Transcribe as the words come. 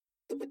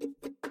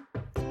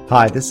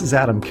Hi, this is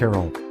Adam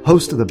Carroll,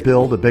 host of the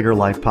Build a Bigger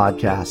Life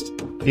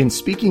podcast. In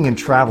speaking and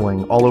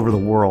traveling all over the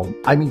world,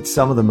 I meet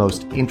some of the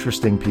most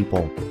interesting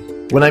people.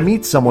 When I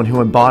meet someone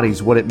who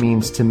embodies what it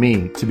means to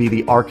me to be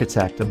the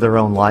architect of their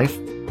own life,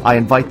 I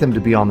invite them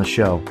to be on the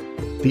show.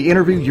 The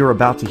interview you're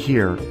about to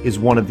hear is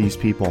one of these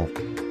people.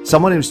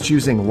 Someone who's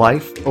choosing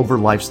life over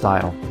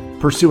lifestyle,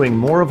 pursuing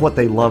more of what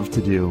they love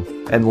to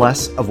do and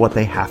less of what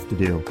they have to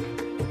do.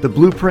 The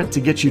blueprint to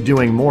get you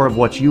doing more of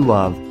what you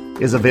love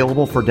is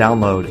available for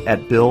download at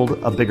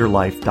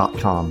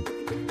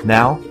buildabiggerlife.com.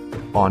 Now,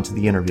 on to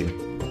the interview.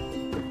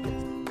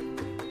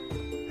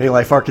 Hey,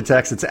 Life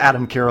Architects, it's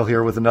Adam Carroll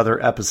here with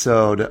another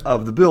episode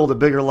of the Build a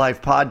Bigger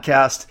Life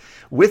podcast.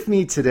 With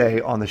me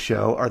today on the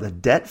show are the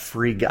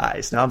debt-free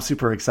guys. Now, I'm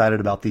super excited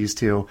about these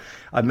two.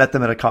 I met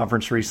them at a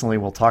conference recently.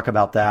 We'll talk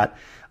about that.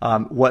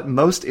 What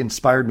most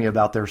inspired me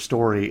about their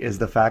story is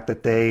the fact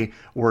that they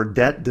were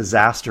debt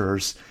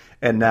disasters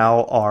and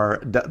now are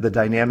the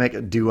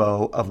dynamic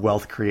duo of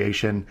wealth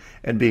creation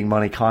and being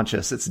money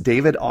conscious. It's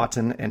David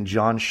Otten and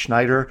John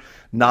Schneider,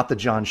 not the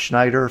John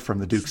Schneider from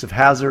the Dukes of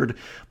Hazzard,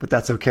 but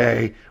that's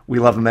okay. We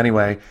love them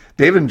anyway.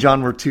 David and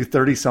John were two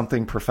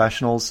 30-something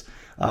professionals.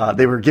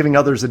 They were giving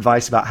others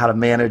advice about how to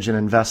manage and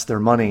invest their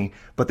money,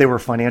 but they were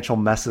financial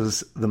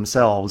messes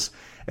themselves.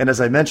 And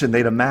as I mentioned,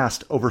 they'd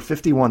amassed over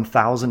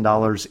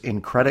 $51,000 in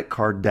credit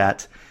card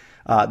debt.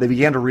 They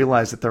began to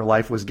realize that their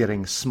life was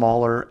getting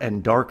smaller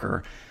and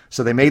darker.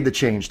 So they made the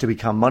change to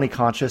become money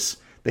conscious.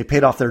 They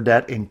paid off their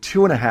debt in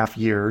 2.5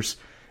 years.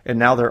 And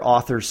now they're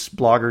authors,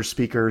 bloggers,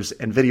 speakers,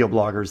 and video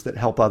bloggers that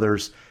help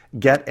others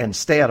get and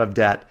stay out of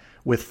debt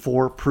with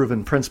 4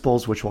 proven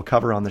principles, which we'll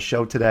cover on the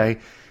show today.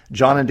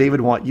 John and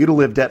David want you to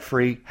live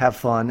debt-free, have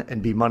fun,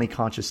 and be money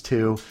conscious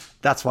too.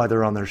 That's why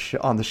they're on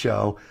the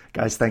show.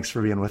 Guys, thanks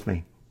for being with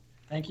me.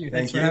 Thank you.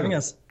 Thanks for having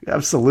us.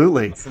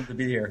 Absolutely. Awesome to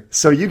be here.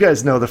 So you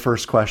guys know the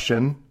first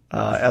question,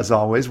 as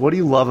always. What do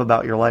you love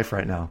about your life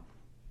right now?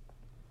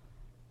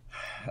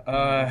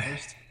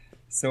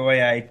 So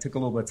I took a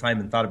little bit of time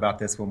and thought about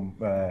this one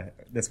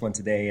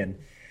today, and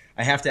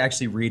I have to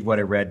actually read what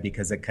I read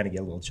because I kind of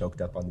get a little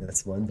choked up on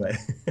this one. But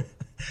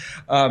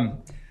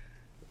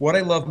what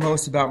I love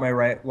most about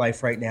my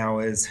life right now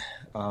is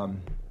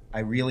I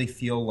really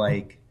feel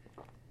like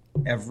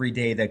every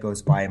day that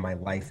goes by, my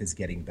life is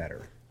getting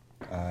better,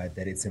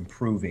 that it's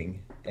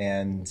improving,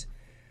 and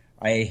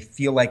I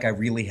feel like I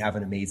really have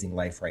an amazing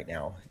life right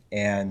now.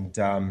 And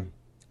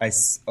I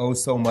owe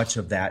so much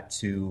of that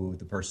to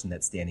the person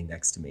that's standing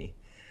next to me.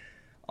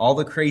 All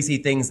the crazy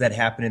things that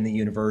happen in the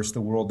universe,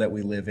 the world that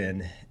we live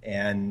in,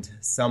 and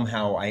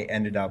somehow I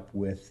ended up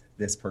with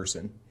this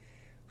person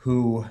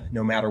who,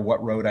 no matter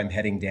what road I'm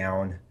heading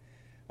down,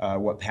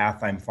 what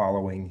path I'm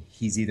following,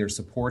 he's either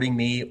supporting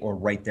me or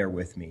right there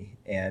with me.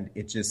 And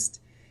it just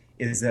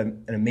is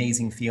an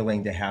amazing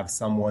feeling to have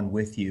someone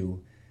with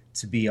you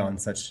to be on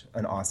such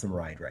an awesome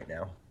ride right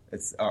now.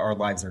 Our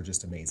lives are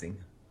just amazing.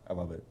 I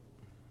love it.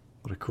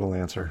 What a cool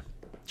answer.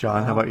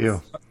 John, how about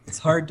you? It's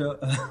hard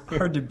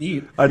to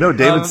beat. I know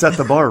David set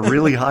the bar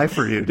really high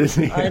for you,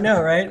 didn't he? I know,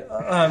 right?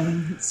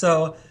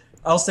 So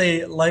I'll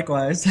say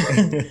likewise.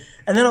 And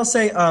then I'll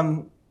say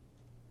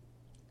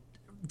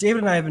David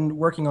and I have been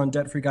working on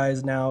Debt-Free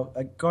Guys now,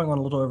 going on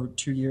a little over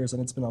 2 years,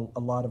 and it's been a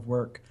lot of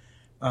work.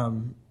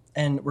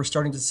 And we're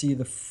starting to see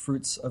the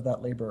fruits of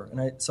that labor.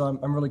 And so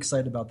I'm really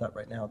excited about that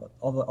right now, that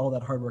all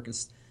that hard work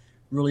is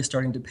really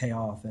starting to pay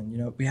off.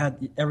 And, we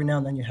had every now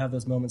and then you have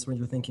those moments where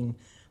you're thinking,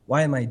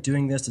 why am I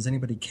doing this? Does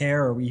anybody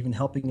care? Are we even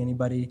helping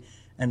anybody?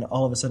 And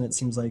all of a sudden it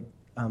seems like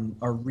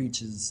our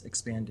reach is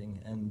expanding.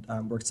 And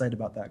we're excited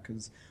about that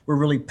because we're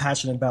really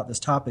passionate about this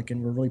topic,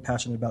 and we're really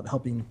passionate about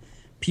helping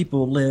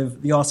people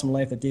live the awesome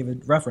life that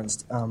David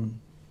referenced,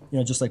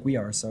 just like we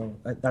are. So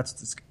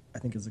that's, I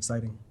think, is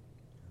exciting.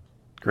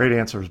 Great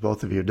answers,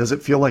 both of you. Does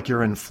it feel like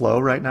you're in flow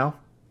right now?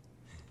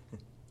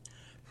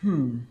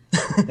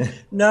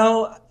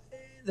 No.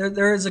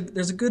 There's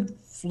a good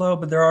flow,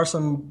 but there are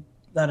some,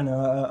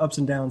 ups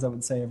and downs, I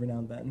would say, every now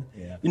and then.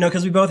 Yeah.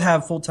 Because we both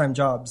have full-time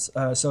jobs.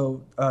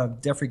 So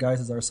Debt-Free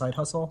Guys is our side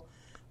hustle.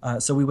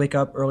 So we wake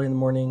up early in the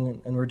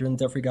morning and we're doing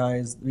Debt-Free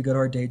Guys. We go to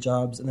our day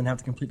jobs and then have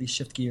to completely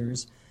shift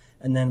gears.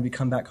 And then we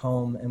come back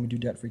home and we do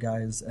Debt-Free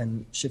Guys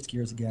and shift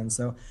gears again.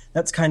 So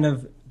that's kind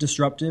of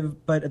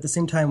disruptive. But at the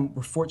same time,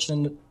 we're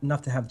fortunate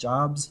enough to have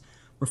jobs.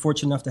 We're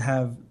fortunate enough to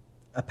have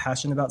a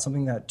passion about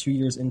something that 2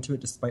 years into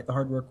it, despite the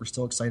hard work, we're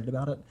still excited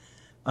about it.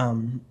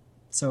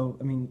 So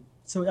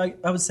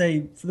I would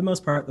say for the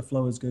most part, the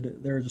flow is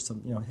good. There are just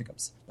some,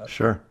 hiccups. But.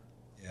 Sure.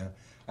 Yeah.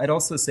 I'd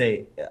also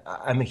say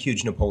I'm a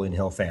huge Napoleon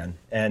Hill fan.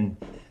 And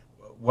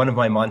one of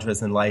my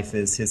mantras in life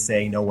is his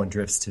saying, no one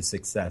drifts to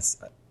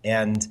success.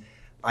 And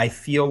I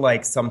feel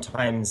like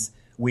sometimes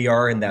we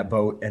are in that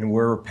boat and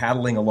we're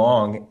paddling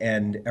along,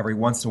 and every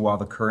once in a while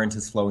the current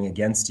is flowing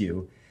against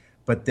you.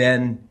 But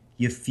then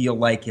you feel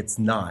like it's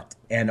not.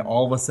 And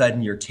all of a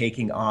sudden you're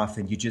taking off,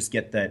 and you just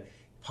get that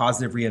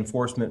positive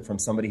reinforcement from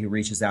somebody who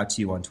reaches out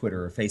to you on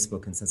Twitter or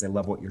Facebook and says, I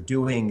love what you're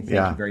doing.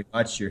 Thank you very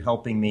much. You're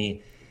helping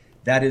me.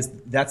 That's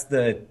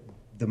the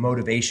the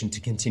motivation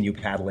to continue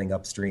paddling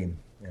upstream.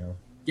 You know?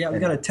 Yeah, we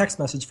got a text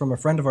message from a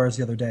friend of ours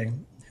the other day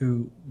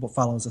who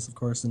follows us, of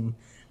course, and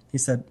he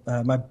said,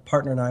 my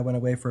partner and I went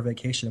away for a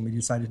vacation, and we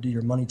decided to do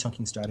your money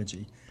chunking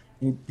strategy.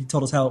 He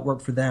told us how it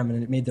worked for them,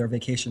 and it made their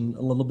vacation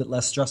a little bit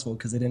less stressful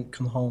because they didn't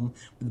come home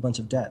with a bunch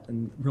of debt.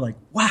 And we're like,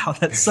 wow,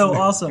 that's so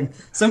awesome.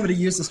 Somebody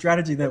used a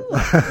strategy that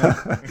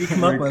we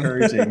come up with.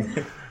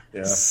 Encouraging.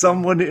 Yeah.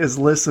 Someone is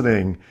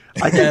listening.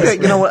 I think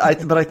that, you know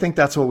what, but I think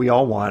that's what we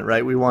all want,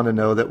 right? We want to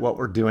know that what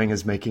we're doing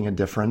is making a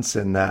difference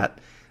and that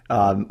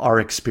our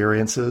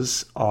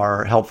experiences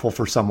are helpful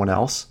for someone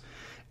else.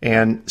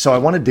 And so I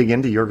want to dig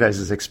into your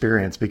guys'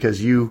 experience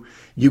because you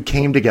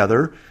came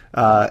together,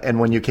 and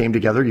when you came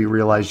together, you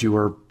realized you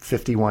were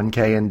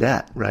 $51K in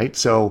debt, right?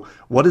 So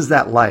what is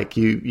that like?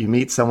 You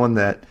meet someone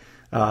that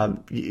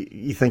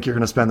you think you're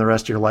going to spend the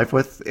rest of your life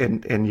with,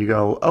 and you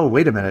go, oh,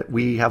 wait a minute,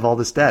 we have all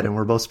this debt and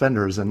we're both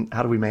spenders, and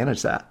how do we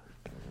manage that?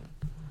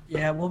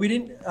 Yeah, well, we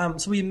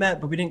didn't. So we met,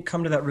 but we didn't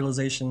come to that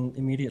realization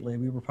immediately.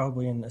 We were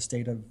probably in a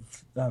state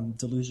of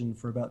delusion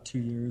for about 2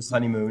 years.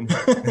 Honeymoon.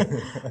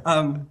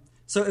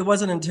 So it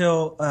wasn't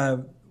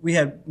until we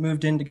had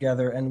moved in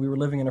together and we were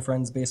living in a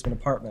friend's basement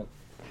apartment.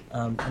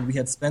 And we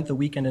had spent the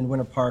weekend in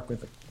Winter Park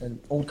with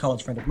an old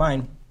college friend of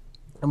mine.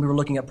 And we were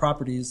looking at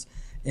properties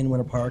in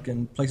Winter Park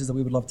and places that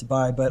we would love to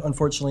buy. But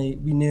unfortunately,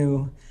 we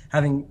knew,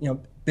 having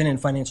been in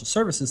financial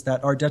services,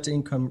 that our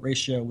debt-to-income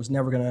ratio was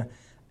never going to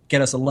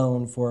get us a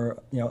loan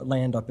for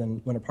land up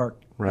in Winter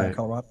Park, right.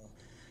 Colorado.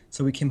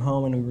 So we came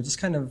home and we were just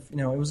kind of,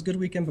 it was a good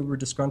weekend, but we were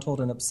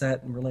disgruntled and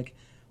upset. And we're like,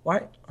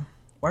 why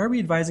are we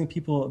advising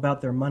people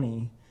about their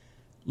money,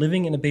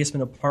 living in a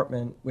basement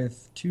apartment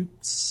with 2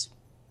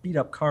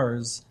 speed-up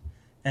cars,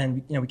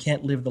 and we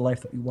can't live the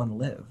life that we want to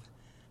live?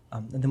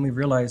 And then we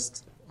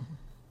realized,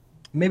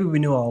 maybe we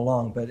knew all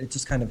along, but it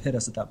just kind of hit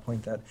us at that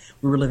point that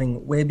we were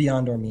living way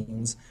beyond our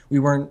means. We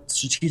weren't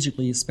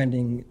strategically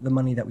spending the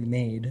money that we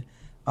made,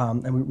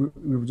 and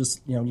we were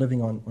just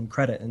living on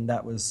credit, and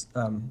that was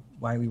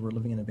why we were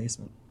living in a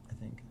basement, I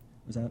think.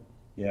 Was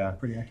that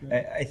pretty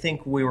accurate? I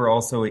think we were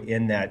also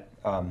in that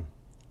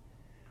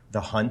the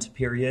hunt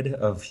period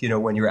of,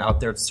 when you're out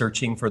there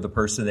searching for the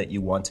person that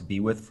you want to be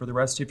with for the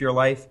rest of your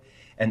life.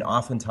 And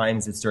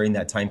oftentimes it's during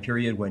that time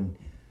period when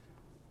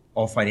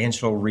all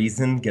financial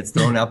reason gets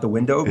thrown out the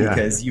window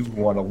because you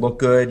want to look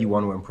good, you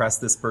want to impress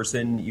this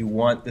person, you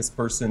want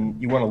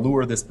to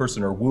lure this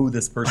person or woo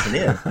this person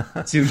in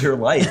to your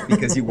life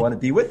because you want to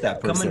be with that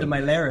person. Come into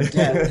my lair of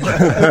debt.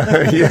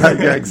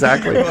 yeah,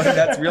 exactly. Well,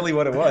 that's really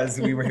what it was.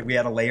 We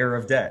had a layer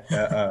of debt,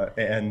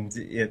 and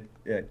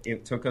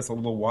it took us a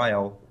little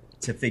while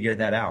to figure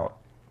that out.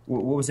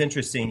 What was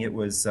interesting, it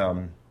was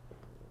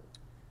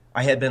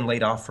I had been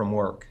laid off from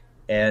work,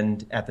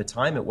 and at the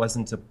time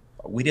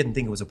we didn't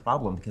think it was a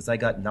problem because I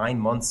got 9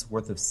 months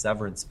worth of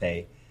severance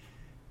pay.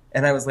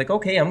 And I was like,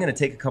 okay, I'm going to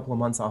take a couple of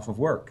months off of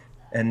work.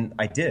 And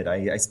I did.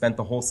 I spent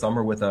the whole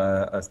summer with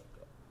a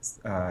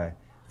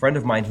friend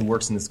of mine who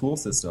works in the school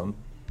system.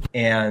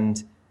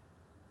 And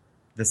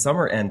the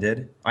summer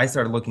ended. I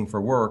started looking for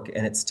work,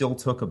 and it still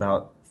took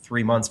about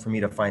 3 months for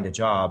me to find a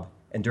job.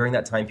 And during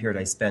that time period,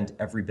 I spent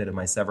every bit of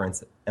my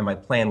severance, and my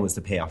plan was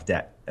to pay off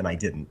debt, and I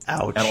didn't.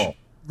 Ouch. At all.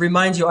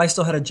 Remind you, I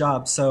still had a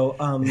job, so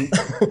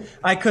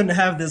I couldn't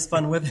have this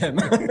fun with him.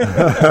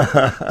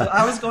 So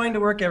I was going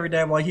to work every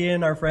day while he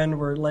and our friend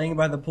were laying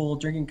by the pool,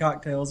 drinking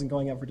cocktails and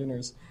going out for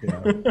dinners.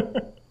 Yeah.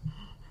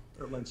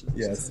 Or lunches.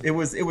 Yes, it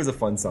was a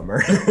fun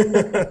summer.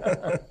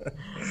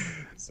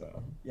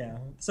 So yeah,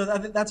 so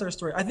that's our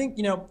story. I think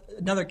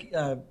another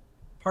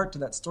part to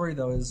that story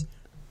though is,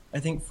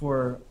 I think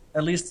for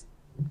at least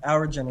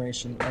our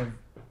generation of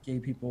gay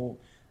people,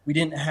 we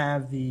didn't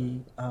have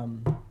the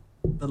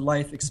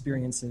life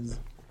experiences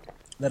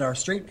that our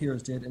straight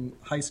peers did in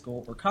high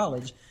school or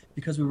college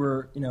because we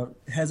were,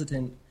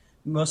 hesitant,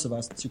 most of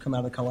us, to come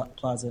out of the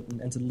closet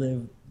and to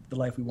live the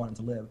life we wanted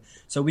to live.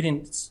 So we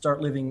didn't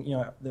start living,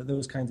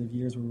 those kinds of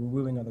years where we were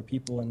wooing other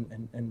people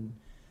and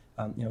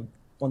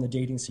on the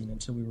dating scene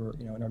until we were,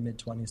 in our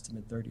mid-20s to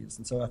mid-30s.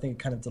 And so I think it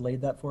kind of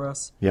delayed that for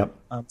us. Yep.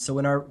 So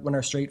when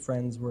our straight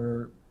friends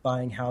were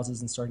buying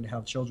houses and starting to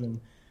have children,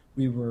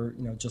 we were,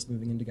 just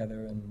moving in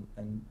together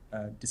and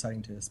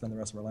deciding to spend the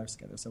rest of our lives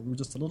together. So we were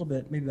just a little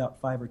bit, maybe about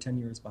 5 or 10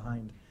 years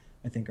behind,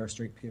 I think, our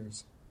straight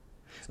peers.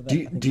 So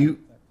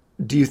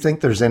do you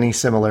think there's any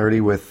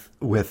similarity with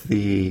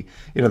the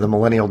the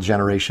millennial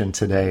generation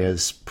today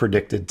is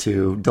predicted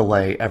to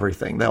delay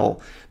everything?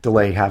 They'll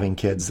delay having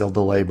kids. They'll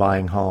delay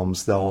buying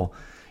homes. They'll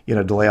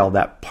delay all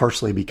that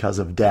partially because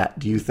of debt.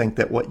 Do you think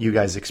that what you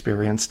guys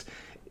experienced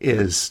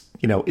is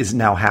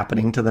now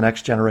happening to the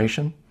next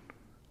generation?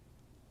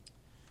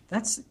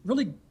 That's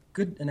really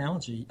good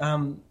analogy.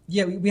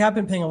 We have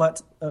been paying a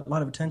lot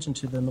of attention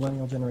to the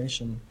millennial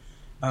generation,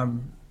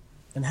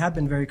 and have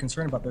been very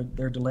concerned about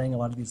they're delaying a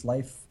lot of these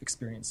life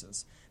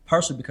experiences,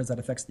 partially because that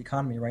affects the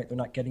economy, right? They're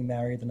not getting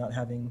married, they're not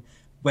having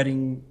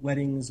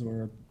weddings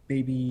or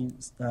baby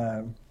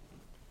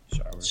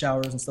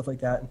showers and stuff like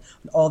that, and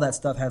all that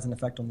stuff has an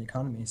effect on the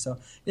economy. So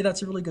yeah,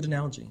 that's a really good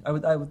analogy. I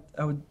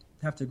would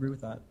have to agree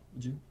with that.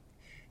 Would you?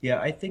 Yeah,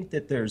 I think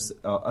that there's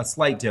a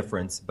slight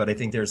difference, but I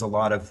think there's a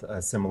lot of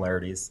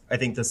similarities. I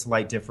think the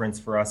slight difference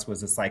for us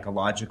was a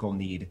psychological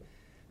need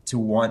to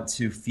want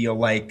to feel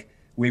like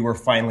we were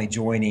finally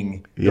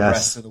joining the Yes.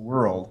 rest of the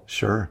world.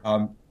 Sure.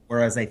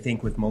 Whereas I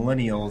think with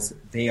millennials,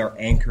 they are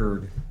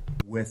anchored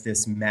with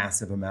this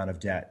massive amount of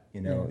debt.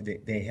 You know,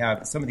 they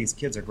have, some of these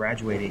kids are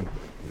graduating.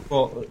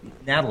 Well,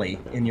 Natalie,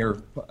 in your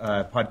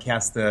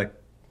podcast a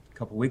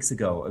couple weeks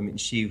ago, I mean,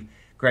 she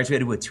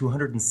graduated with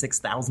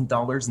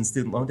 $206,000 in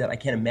student loan debt. I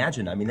can't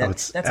imagine. I mean,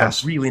 that's a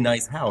really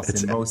nice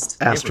house in most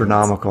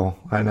astronomical.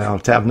 I know,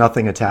 to have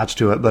nothing attached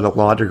to it but a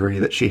law degree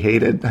that she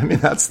hated. I mean,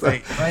 that's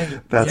the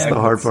the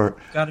hard part.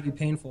 Got to be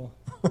painful.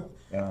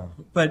 Yeah.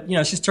 But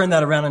she's turned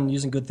that around and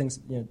using good things.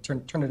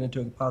 Turn it into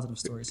a positive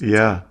story. So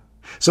yeah.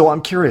 So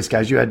I'm curious,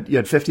 guys. You had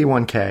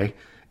 $51K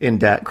in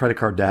debt, credit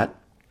card debt.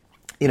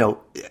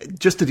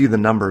 Just to do the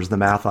numbers, the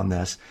math on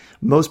this,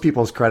 most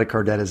people's credit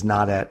card debt is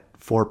not at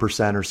 4% or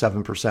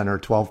 7% or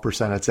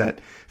 12%. It's at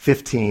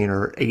 15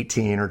 or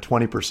 18 or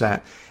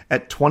 20%.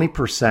 At 20%,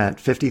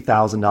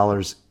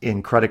 $50,000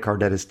 in credit card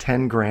debt is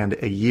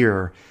 $10,000 a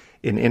year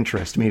in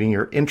interest, meaning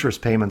your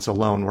interest payments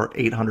alone were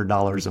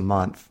 $800 a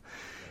month.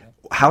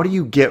 How do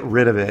you get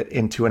rid of it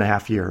in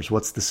 2.5 years?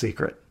 What's the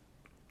secret?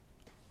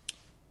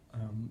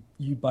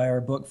 You buy our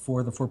book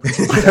for the 4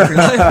 Principles of Debt Free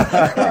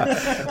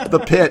Life. The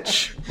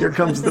pitch. Here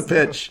comes the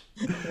pitch.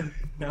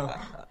 No.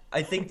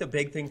 I think the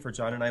big thing for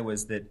John and I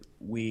was that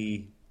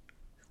we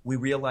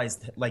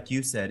realized, like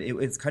you said,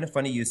 it's kind of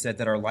funny you said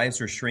that our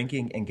lives are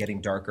shrinking and getting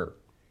darker.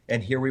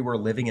 And here we were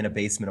living in a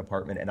basement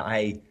apartment, and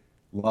I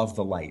love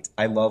the light.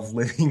 I love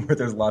living where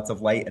there's lots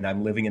of light, and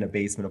I'm living in a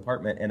basement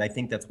apartment. And I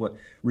think that's what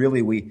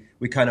really we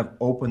kind of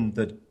opened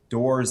the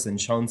doors and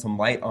shine some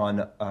light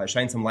on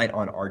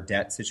our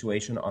debt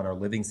situation, on our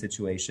living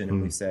situation.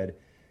 And we said,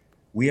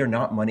 we are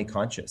not money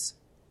conscious.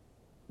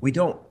 We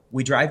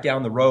drive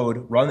down the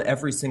road, run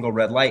every single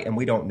red light, and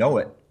we don't know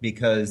it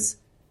because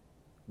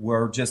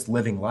we're just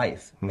living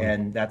life.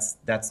 And that's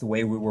the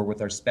way we were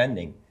with our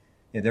spending.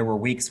 There were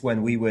weeks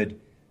when we would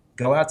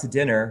go out to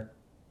dinner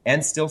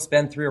and still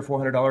spend $300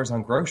 or $400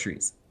 on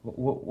groceries.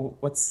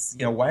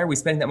 Why are we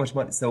spending that much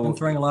money? So I'm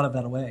throwing a lot of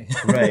that away.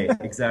 Right,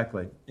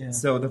 exactly. Yeah.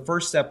 So the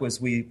first step was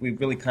we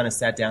really kind of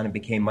sat down and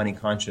became money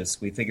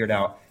conscious. We figured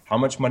out how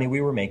much money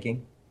we were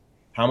making,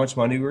 how much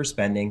money we were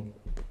spending,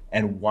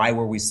 and why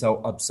were we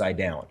so upside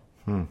down.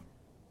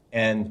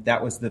 And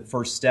that was the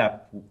first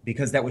step,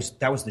 because that was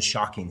the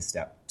shocking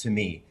step to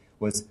me,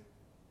 was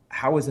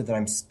how is it that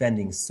I'm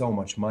spending so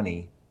much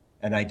money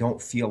and I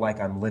don't feel like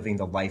I'm living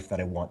the life that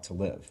I want to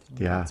live?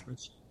 Yeah. This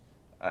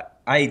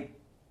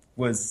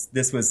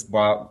was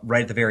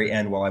right at the very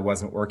end while I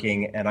wasn't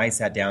working, and I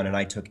sat down and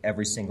I took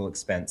every single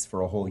expense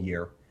for a whole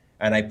year,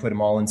 and I put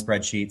them all in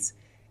spreadsheets,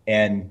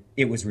 and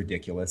it was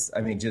ridiculous.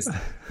 I mean, just,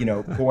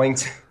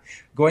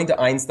 going to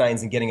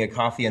Einstein's and getting a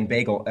coffee and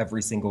bagel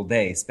every single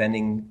day,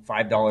 spending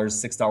 $5,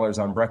 $6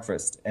 on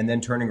breakfast, and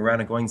then turning around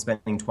and going and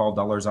spending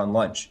 $12 on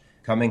lunch,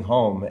 coming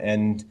home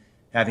and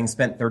having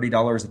spent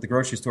 $30 at the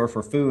grocery store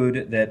for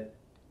food that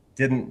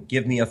didn't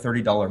give me a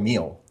 $30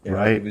 meal.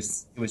 Right. It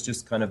was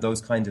just kind of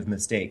those kinds of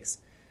mistakes.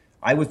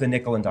 I was the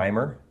nickel and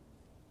dimer.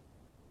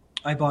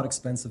 I bought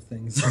expensive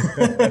things.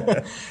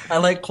 I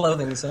like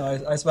clothing,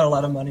 so I spent a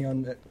lot of money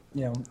on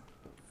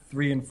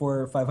 $300 and $400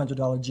 or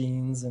 $500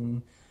 jeans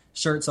and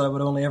shirts that I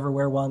would only ever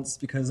wear once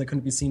because I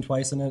couldn't be seen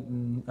twice in it.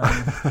 And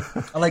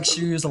I like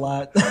shoes a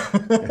lot.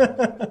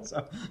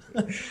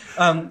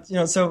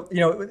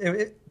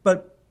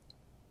 But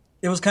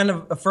it was kind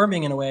of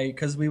affirming in a way,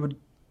 because we would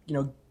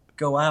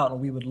go out and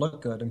we would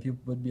look good, and people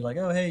would be like,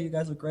 "Oh, hey, you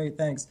guys look great,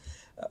 thanks,"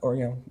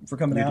 or for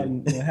coming out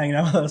and hanging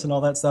out with us and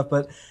all that stuff.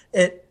 But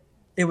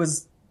it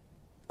was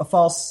a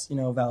false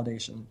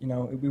validation.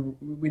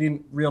 We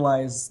didn't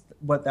realize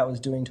what that was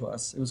doing to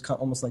us. It was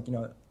almost like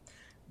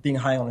being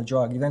high on a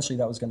drug. Eventually,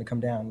 that was going to come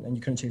down, and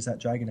you couldn't chase that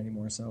dragon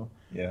anymore. So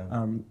yeah.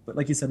 But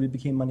like you said, we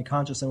became money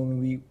conscious, and when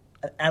we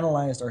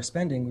analyzed our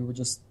spending, we were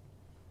just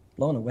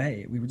blown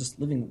away. We were just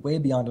living way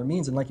beyond our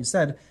means, and like you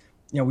said,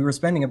 we were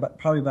spending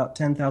probably about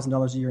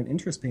 $10,000 a year in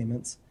interest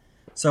payments.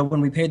 So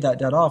when we paid that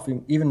debt off,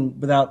 even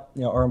without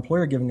our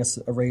employer giving us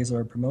a raise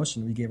or a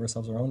promotion, we gave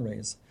ourselves our own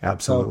raise.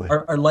 Absolutely.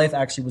 So our life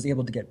actually was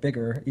able to get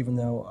bigger, even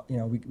though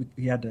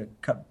we had to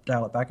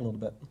dial it back a little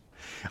bit.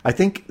 I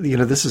think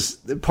this is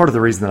part of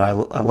the reason that I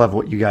love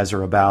what you guys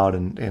are about,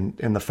 and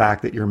the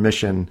fact that your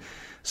mission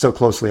so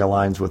closely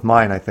aligns with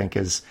mine. I think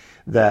is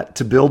that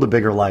to build a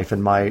bigger life,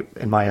 in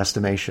my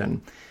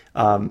estimation,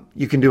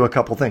 you can do a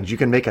couple things. You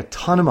can make a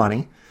ton of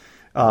money.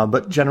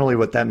 But generally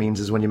what that means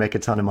is when you make a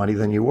ton of money,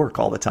 then you work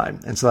all the time.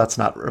 And so that's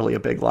not really a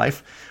big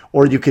life.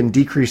 Or you can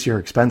decrease your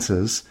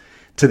expenses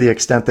to the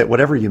extent that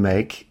whatever you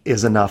make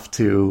is enough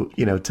to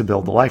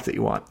build the life that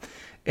you want.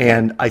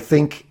 And I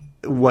think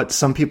what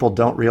some people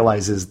don't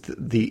realize is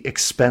the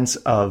expense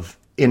of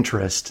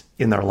interest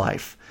in their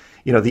life.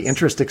 The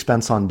interest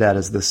expense on debt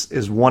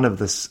is one of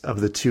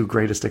the two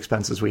greatest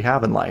expenses we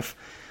have in life.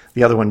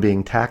 The other one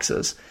being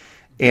taxes.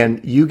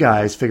 And you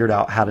guys figured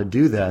out how to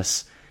do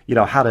this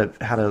how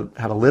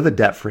to live a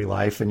debt-free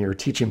life, and you're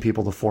teaching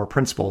people the 4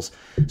 principles.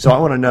 So I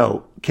want to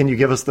know, can you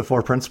give us the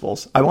 4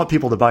 principles? I want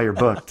people to buy your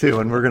book too,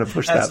 and we're going to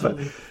push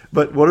that.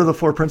 But what are the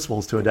 4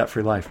 principles to a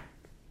debt-free life?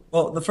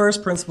 Well, the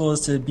first principle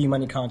is to be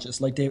money conscious.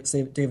 Like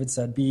David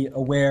said, be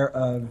aware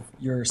of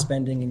your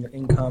spending and your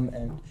income,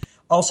 and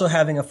also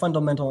having a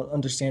fundamental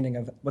understanding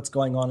of what's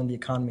going on in the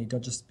economy.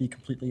 Don't just be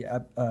completely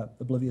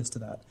oblivious to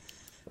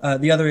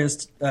that. The other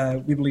is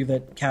we believe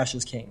that cash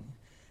is king.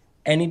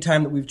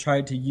 Anytime that we've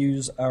tried to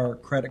use our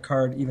credit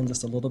card even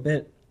just a little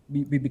bit,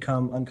 we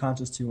become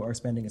unconscious to our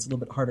spending. It's a little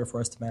bit harder for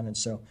us to manage.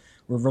 So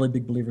we're really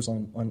big believers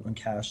on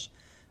cash.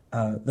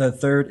 The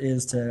third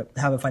is to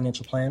have a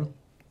financial plan.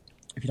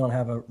 If you don't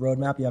have a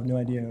roadmap, you have no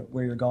idea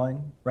where you're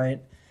going,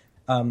 right?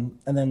 And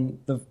then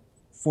the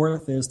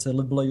fourth is to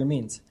live below your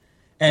means.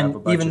 And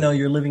even though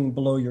you're living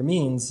below your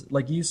means,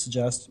 like you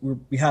suggest,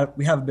 we have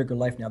a bigger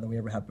life now than we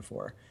ever had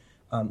before.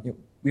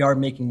 We are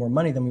making more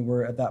money than we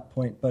were at that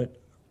point, but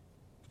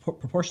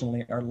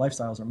proportionally, our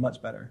lifestyles are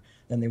much better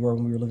than they were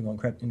when we were living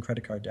in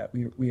credit card debt.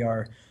 We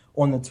are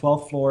on the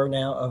 12th floor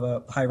now of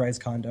a high-rise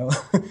condo,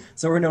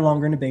 so we're no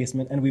longer in a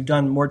basement, and we've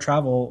done more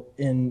travel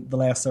in the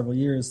last several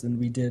years than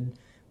we did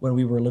when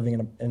we were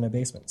living in a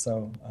basement.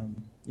 So,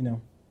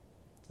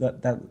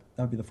 that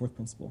would be the fourth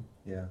principle.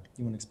 Yeah.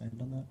 You want to expand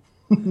on that?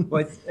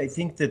 Well, I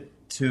think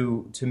that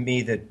to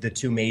me that the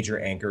 2 major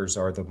anchors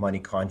are the money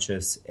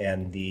conscious,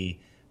 and the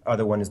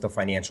other one is the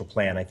financial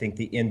plan. I think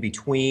the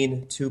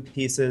in-between 2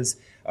 pieces,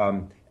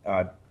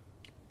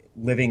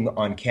 living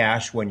on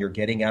cash when you're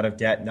getting out of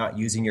debt, not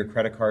using your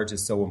credit cards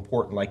is so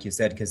important, like you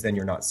said, because then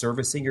you're not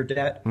servicing your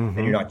debt and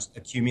you're not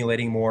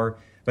accumulating more.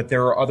 But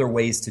there are other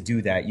ways to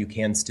do that. You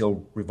can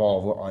still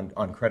revolve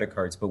on credit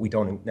cards, but we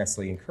don't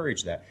necessarily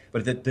encourage that.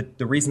 But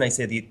the reason I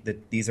say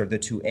that these are the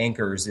 2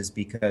 anchors is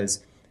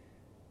because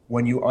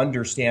when you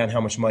understand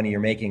how much money you're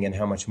making and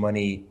how much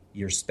money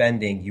you're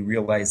spending, you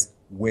realize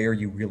where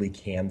you really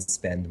can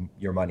spend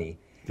your money.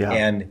 Yeah.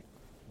 And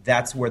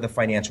that's where the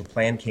financial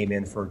plan came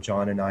in for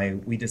John and I.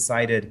 We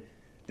decided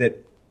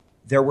that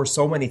there were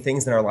so many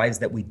things in our lives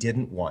that we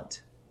didn't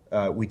want.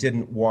 We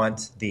didn't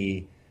want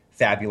the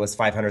fabulous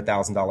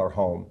 $500,000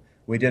 home.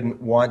 We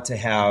didn't want to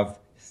have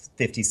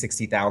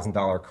 $50,000,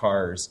 $60,000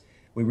 cars.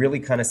 We really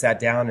kind of sat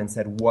down and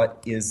said,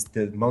 what is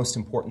the most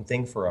important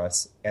thing for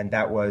us? And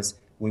that was,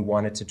 we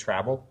wanted to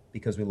travel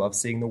because we love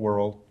seeing the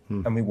world,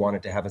 and we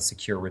wanted to have a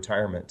secure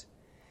retirement.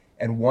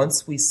 And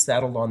once we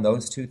settled on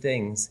those 2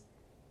 things,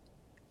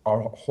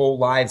 our whole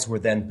lives were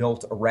then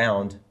built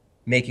around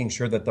making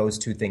sure that those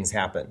 2 things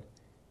happen.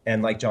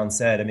 And like John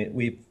said, I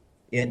mean,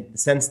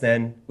 since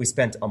then, we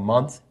spent a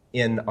month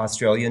in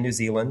Australia and New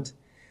Zealand.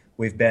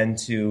 We've been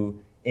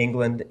to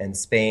England and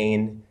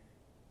Spain,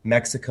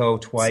 Mexico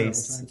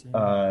twice,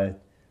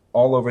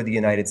 all over the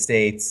United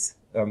States.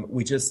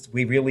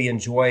 We really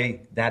enjoy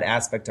that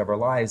aspect of our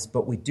lives,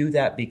 but we do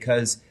that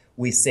because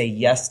we say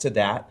yes to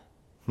that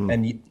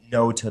and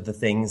no to the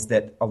things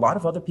that a lot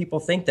of other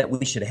people think that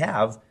we should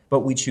have,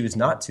 but we choose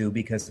not to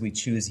because we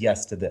choose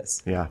yes to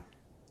this. Yeah.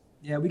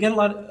 Yeah, we get a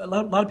lot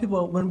of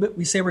people, when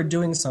we say we're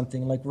doing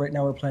something, like right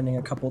now we're planning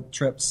a couple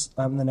trips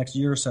in the next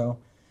year or so.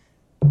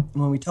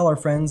 When we tell our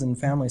friends and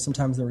family,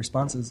 sometimes their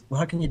response is, well,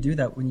 how can you do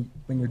that when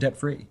you're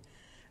debt-free?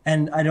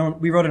 And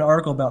we wrote an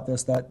article about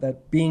this,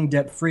 that being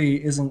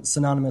debt-free isn't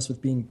synonymous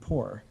with being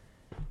poor.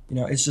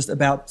 It's just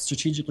about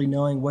strategically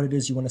knowing what it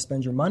is you want to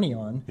spend your money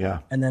on,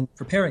 and then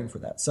preparing for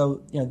that.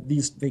 So,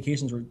 these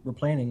vacations we're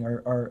planning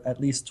are at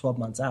least 12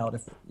 months out,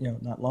 if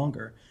not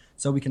longer,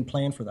 so we can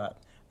plan for that.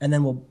 And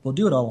then we'll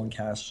do it all in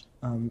cash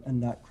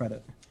and not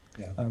credit.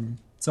 Yeah.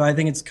 So I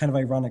think it's kind of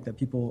ironic that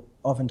people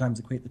oftentimes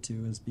equate the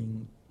 2 as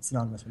being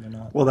synonymous when they're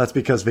not. Well, that's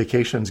because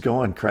vacations go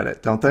on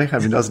credit, don't they? I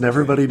mean, doesn't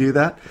everybody do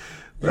that?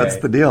 That's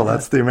the deal.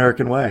 That's the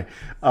American way.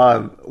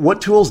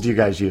 What tools do you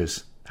guys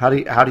use? How do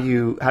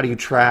you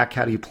track?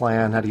 How do you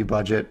plan? How do you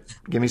budget?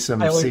 Give me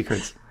some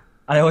secrets.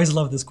 I always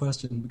love this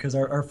question because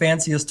our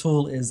fanciest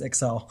tool is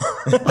Excel.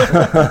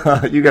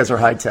 You guys are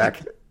high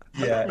tech.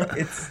 Yeah,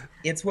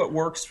 it's what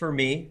works for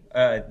me.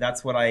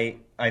 That's what I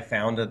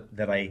found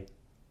that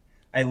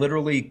I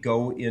literally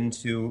go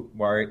into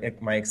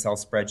my Excel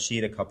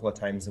spreadsheet a couple of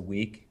times a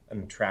week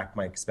and track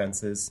my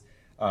expenses.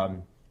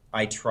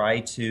 I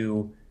try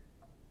to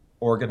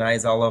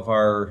organize all of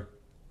our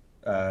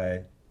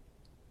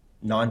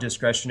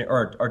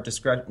non-discretionary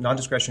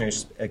non-discretionary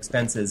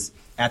expenses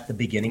at the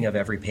beginning of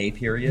every pay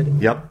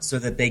period. Yep. So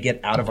that they get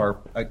out of our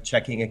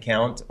checking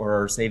account or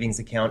our savings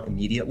account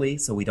immediately,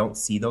 so we don't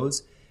see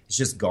those. It's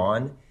just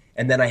gone.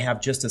 And then I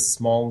have just a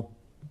small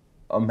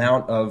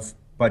amount of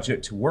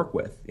budget to work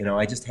with.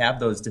 I just have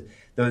those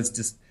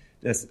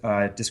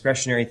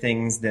discretionary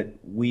things that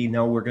we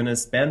know we're going to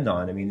spend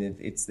on. I mean,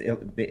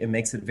 it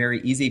makes it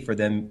very easy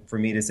for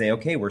me to say,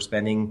 okay, we're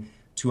spending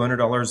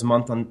 $200 a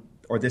month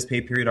or this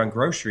pay period on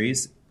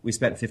groceries. We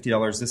spent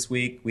 $50 this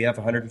week. We have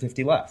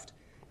 $150 left.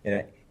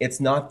 It's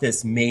not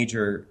this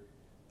major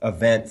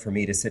event for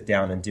me to sit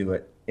down and do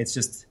it. It's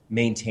just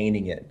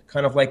maintaining it,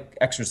 kind of like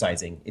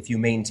exercising. If you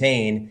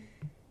maintain,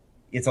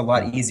 it's a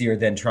lot easier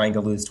than trying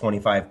to lose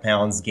 25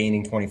 pounds,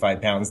 gaining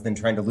 25 pounds, than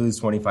trying to lose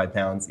 25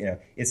 pounds.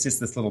 It's just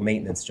this little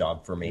maintenance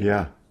job for me.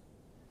 Yeah.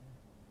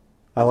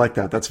 I like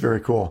that. That's very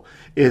cool.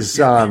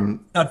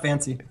 Not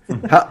fancy.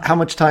 How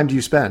much time do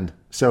you spend?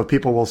 So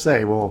people will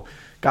say, well,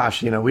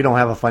 gosh, we don't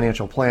have a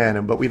financial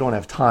plan, but we don't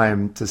have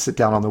time to sit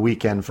down on the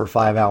weekend for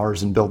 5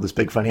 hours and build this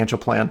big financial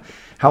plan.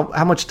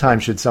 How much time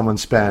should someone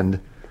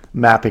spend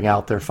mapping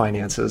out their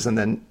finances and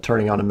then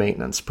turning on a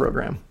maintenance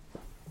program?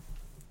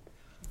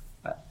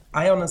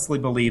 I honestly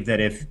believe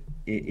that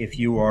if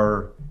you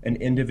are an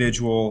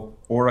individual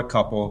or a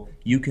couple,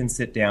 you can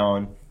sit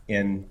down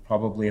in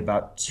probably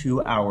about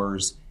 2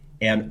 hours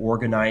and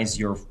organize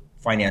your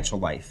financial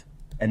life.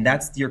 And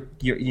that's your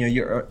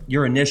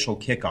initial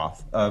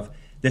kickoff of,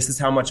 this is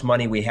how much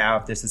money we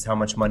have, this is how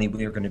much money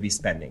we are going to be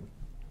spending.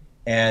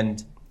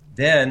 And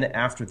then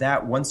after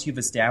that, once you've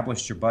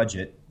established your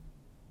budget,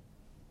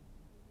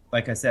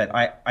 like I said,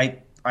 I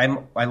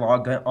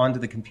log onto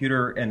the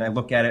computer and I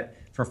look at it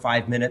for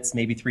 5 minutes,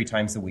 maybe 3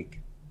 times a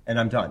week, and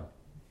I'm done.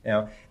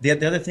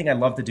 The other thing I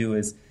love to do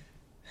is,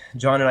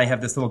 John and I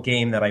have this little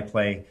game that I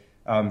play.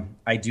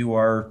 I do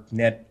our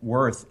net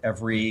worth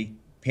every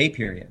pay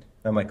period.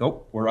 I'm like,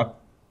 oh, we're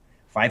up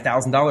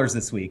 $5,000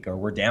 this week, or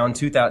we're down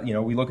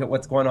 $2,000. We look at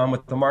what's going on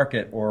with the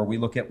market, or we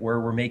look at where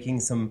we're making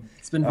some.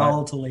 It's been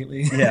volatile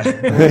lately.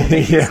 Yeah,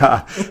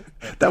 yeah,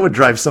 that would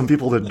drive some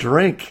people to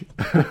drink.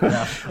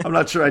 Yeah. I'm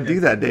not sure I'd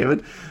do that,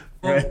 David.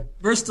 Well,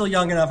 we're still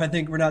young enough. I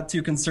think we're not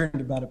too concerned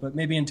about it, but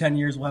maybe in 10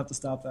 years we'll have to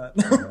stop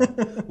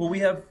that. Well,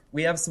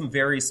 we have some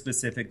very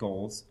specific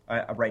goals.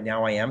 Right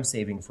now, I am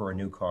saving for a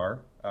new car,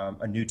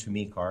 a new to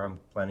me car. I'm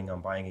planning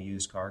on buying a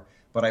used car,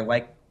 but I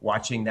like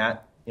watching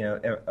that.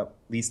 At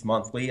least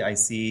monthly, I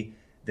see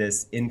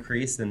this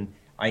increase, and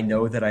I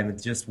know that I'm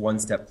just one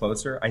step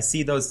closer. I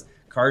see those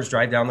cars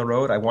drive down the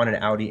road. I want an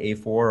Audi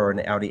A4 or an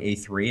Audi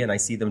A3, and I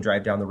see them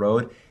drive down the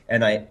road,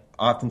 and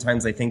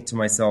oftentimes I think to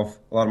myself,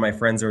 a lot of my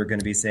friends are going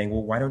to be saying,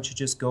 well, why don't you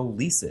just go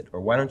lease it? Or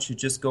why don't you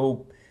just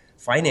go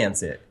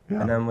finance it?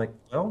 Yeah. And I'm like,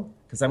 well,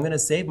 because I'm going to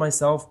save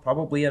myself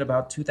probably at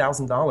about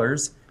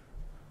 $2,000.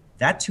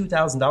 That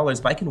 $2,000,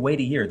 if I can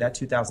wait a year, that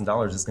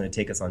 $2,000 is going to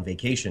take us on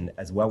vacation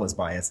as well as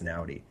buy us an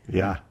Audi.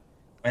 Yeah.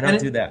 Why not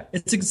do that?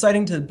 It's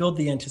exciting to build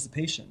the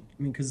anticipation.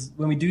 I mean, because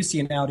when we do see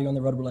an Audi on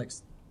the road, we're like,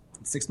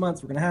 6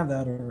 months, we're going to have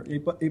that, or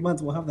 8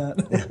 months, we'll have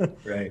that.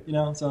 Right.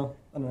 So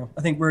I don't know.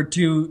 I think we're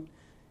too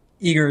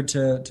eager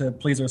to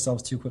please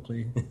ourselves too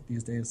quickly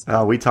these days.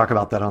 We talk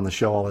about that on the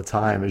show all the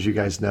time. As you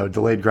guys know,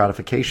 delayed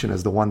gratification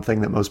is the one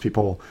thing that most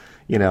people,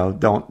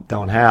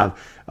 don't have.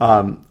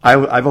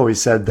 I've always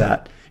said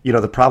that,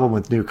 the problem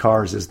with new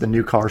cars is the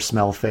new car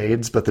smell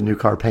fades, but the new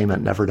car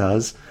payment never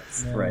does.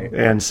 Yeah. Right.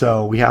 And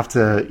so we have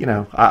to,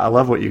 I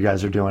love what you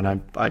guys are doing.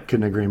 I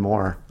couldn't agree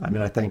more. I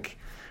mean, I think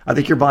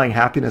you're buying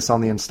happiness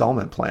on the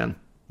installment plan.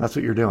 That's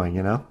what you're doing,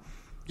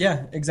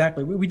 Yeah,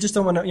 exactly. We just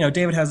don't want to,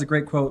 David has a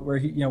great quote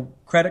where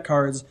credit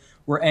cards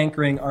were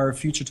anchoring our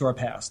future to our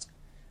past.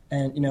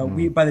 And,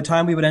 we, by the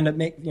time we would end up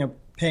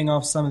paying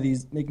off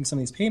making some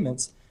of these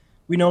payments,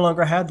 we no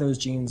longer had those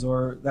jeans,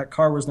 or that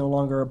car was no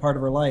longer a part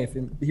of our life.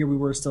 And here we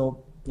were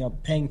still,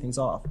 paying things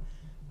off.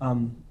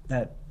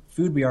 That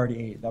food we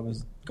already ate, that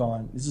was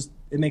gone.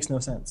 It makes no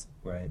sense.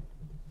 Right.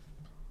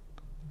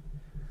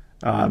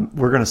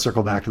 We're going to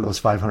circle back to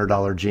those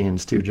 $500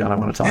 jeans too, John. I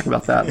want to talk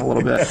about that in a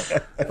little bit.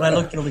 But I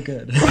looked really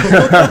good.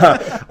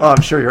 Oh,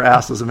 I'm sure your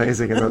ass was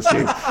amazing in those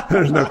jeans.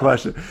 There's no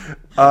question.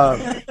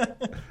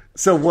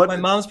 So what? My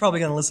mom's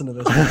probably going to listen to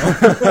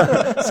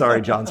this.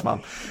 Sorry, John's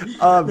mom.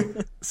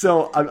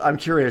 So I'm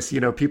curious.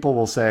 People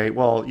will say,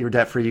 "Well, you're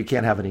debt free. You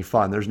can't have any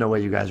fun. There's no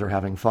way you guys are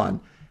having fun."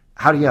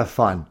 How do you have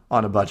fun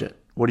on a budget?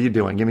 What are you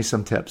doing? Give me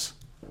some tips.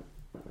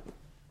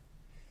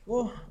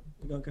 Well,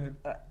 go ahead.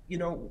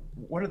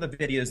 One of the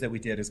videos that we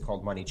did is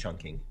called Money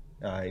Chunking.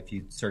 If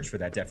you search for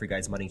that, Debt Free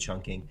Guys Money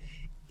Chunking.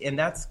 And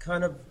that's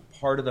kind of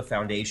part of the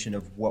foundation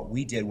of what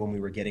we did when we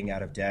were getting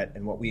out of debt,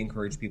 and what we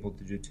encourage people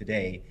to do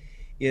today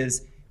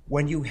is,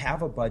 when you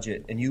have a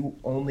budget and you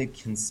only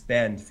can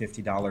spend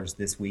 $50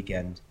 this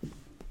weekend,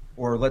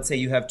 or let's say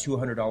you have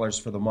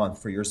 $200 for the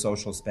month for your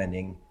social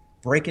spending,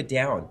 break it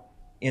down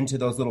into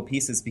those little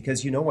pieces,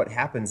 because what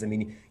happens. I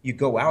mean, you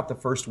go out the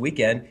first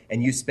weekend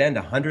and you spend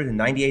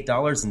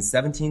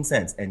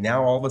 $198.17, and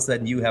now all of a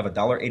sudden you have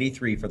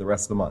 $1.83 for the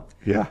rest of the month.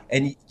 Yeah.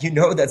 And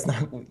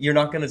you're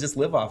not going to just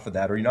live off of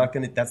that, or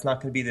that's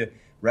not going to be the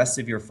rest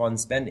of your fun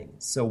spending.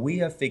 So we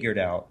have figured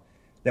out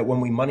that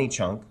when we money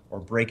chunk or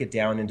break it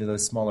down into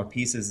those smaller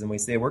pieces, and we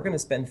say we're going to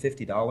spend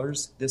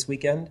 $50 this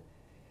weekend,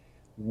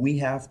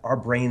 our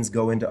brains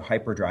go into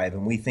hyperdrive,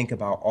 and we think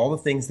about all the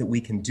things that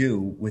we can do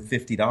with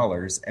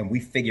 $50, and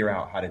we figure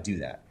out how to do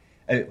that.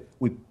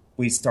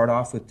 We start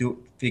off with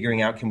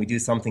figuring out, can we do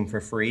something for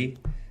free?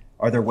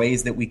 Are there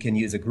ways that we can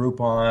use a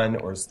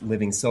Groupon or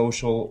Living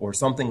Social or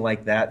something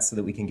like that so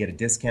that we can get a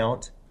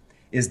discount?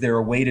 Is there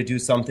a way to do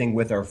something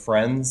with our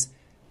friends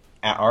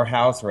at our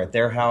house or at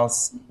their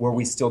house where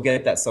we still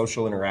get that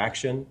social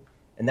interaction?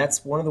 And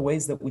that's one of the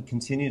ways that we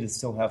continue to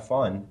still have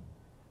fun.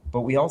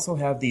 But we also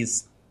have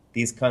these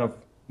kind of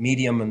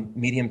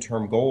medium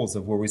term goals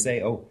of where we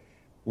say, oh,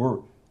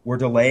 we're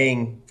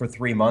delaying for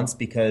 3 months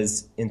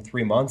because in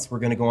 3 months we're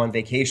going to go on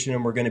vacation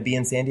and we're going to be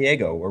in San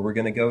Diego, or we're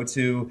going to go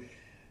to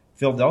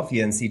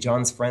Philadelphia and see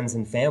John's friends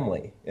and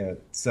family.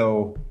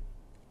 So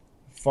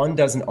fun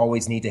doesn't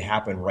always need to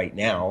happen right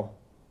now.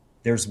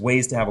 There's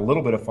ways to have a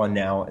little bit of fun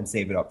now and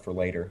save it up for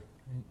later.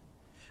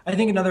 I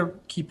think another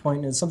key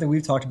point is something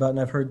we've talked about, and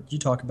I've heard you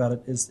talk about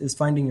it, is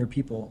finding your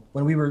people.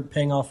 When we were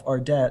paying off our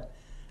debt,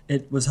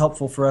 it was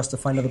helpful for us to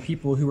find other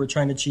people who were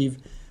trying to achieve,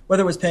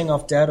 whether it was paying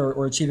off debt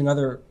or achieving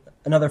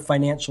another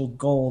financial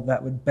goal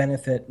that would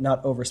benefit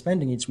not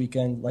overspending each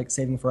weekend, like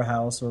saving for a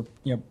house or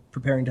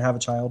preparing to have a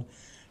child.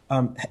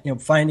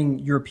 Finding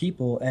your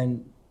people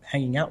and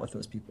hanging out with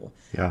those people,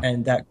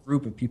 and that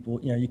group of people,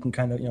 you can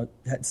kind of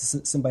have a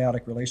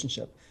symbiotic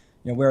relationship.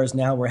 Whereas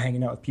now we're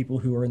hanging out with people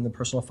who are in the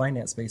personal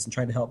finance space and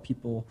trying to help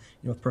people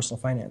with personal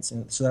finance.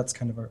 So that's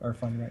kind of our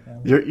fun right now.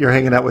 You're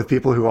hanging out with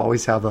people who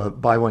always have a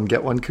buy one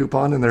get one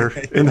coupon in their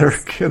in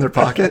their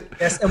pocket.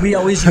 Yes, and we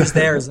always use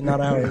theirs and not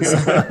ours.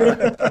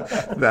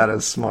 That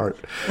is smart.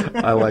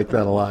 I like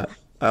that a lot.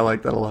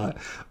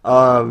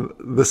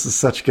 This is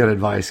such good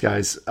advice,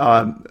 guys.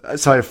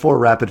 So I have 4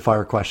 rapid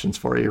fire questions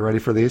for you. You ready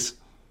for these?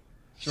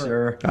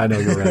 Sure. I know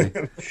you're ready.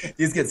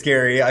 These get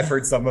scary. I've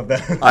heard some of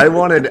them. I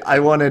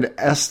wanted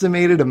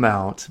estimated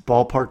amount,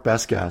 ballpark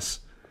best guess,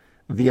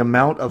 the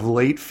amount of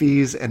late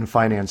fees and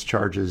finance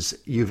charges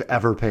you've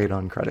ever paid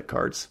on credit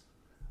cards.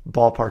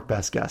 Ballpark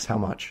best guess, how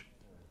much?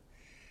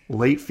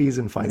 Late fees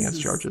and finance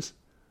charges.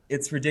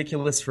 It's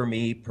ridiculous for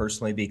me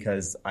personally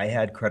because I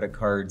had credit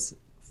cards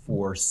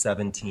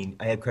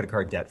I had credit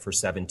card debt for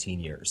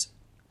 17 years,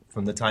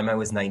 from the time I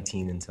was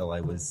 19 until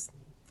I was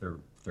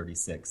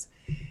 36.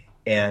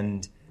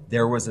 And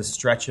there was a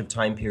stretch of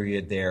time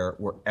period there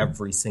where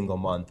every single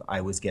month I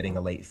was getting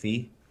a late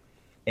fee.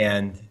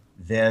 And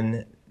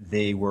then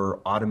they were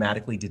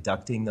automatically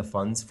deducting the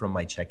funds from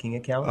my checking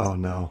account. Oh,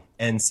 no.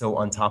 And so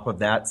on top of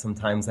that,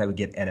 sometimes I would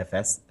get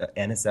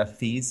NSF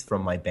fees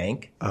from my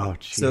bank. Oh,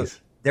 jeez. So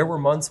there were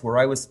months where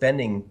I was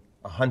spending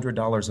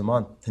 $100 a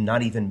month to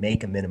not even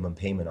make a minimum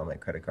payment on my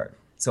credit card.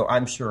 So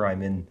I'm sure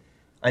I'm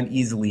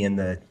easily in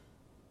the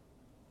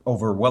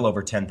well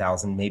over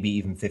 $10,000, maybe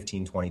even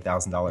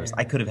 $15,000-$20,000. Yeah.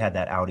 I could have had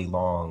that Audi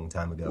long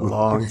time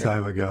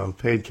ago.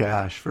 Paid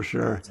cash for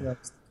sure. So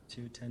that's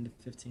 $10,000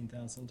 to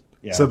 $15,000.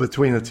 Yeah. So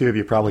between the two of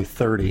you, probably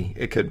 30.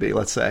 It could be.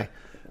 Let's say.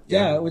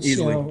 Yeah, which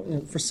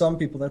for some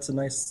people that's a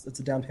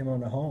down payment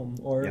on a home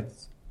or a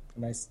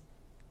nice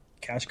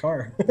cash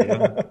car.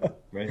 Yeah,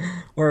 right.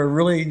 Or a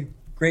really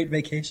great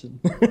vacation.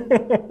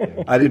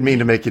 I didn't mean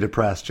to make you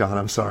depressed, John.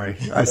 I'm sorry.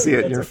 I see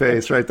it in your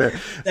face right there.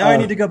 Now I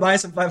need to go buy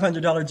some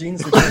 $500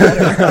 jeans to feel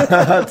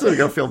better. So you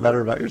go feel better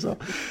about yourself.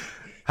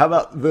 How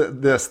about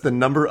the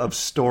number of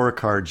store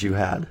cards you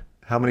had?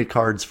 How many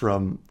cards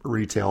from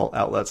retail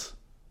outlets?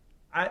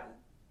 I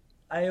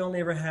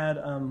only ever had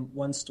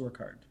one store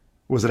card.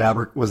 Was it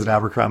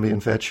Abercrombie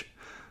and Fitch?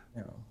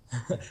 No.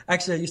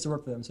 Actually, I used to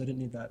work for them, so I didn't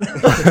need that.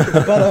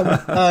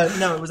 But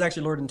no, it was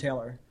actually Lord &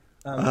 Taylor.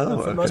 For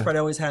the most part, I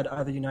always had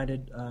either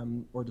United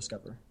or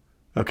Discover.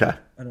 Okay.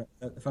 I don't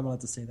know if I'm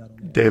allowed to say that on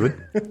there.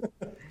 David?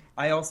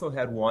 I also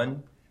had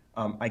one.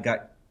 I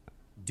got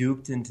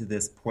duped into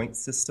this point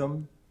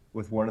system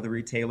with one of the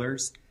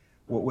retailers.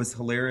 What was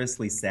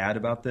hilariously sad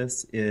about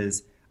this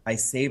is I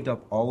saved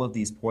up all of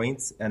these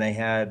points, and I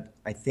had,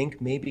 I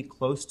think, maybe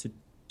close to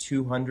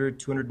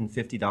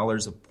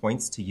 $250 of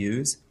points to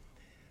use.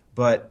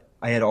 But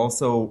I had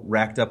also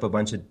racked up a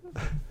bunch of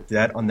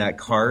debt on that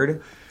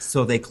card,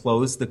 so they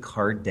closed the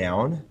card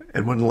down.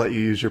 And wouldn't let you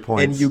use your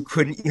points. And you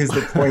couldn't use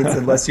the points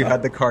unless you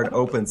had the card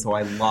open, so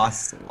I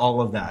lost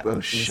all of that.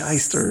 Those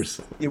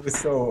shysters. It was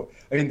so,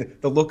 I mean,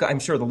 the look, I'm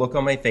sure the look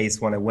on my face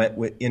when I went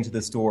into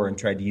the store and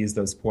tried to use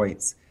those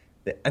points,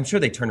 I'm sure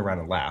they turned around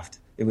and laughed.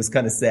 It was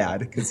kind of sad,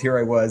 because here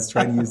I was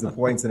trying to use the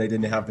points and I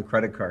didn't have the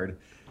credit card.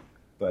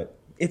 But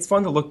it's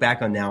fun to look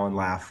back on now and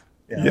laugh.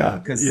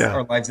 Because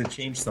our lives have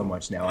changed so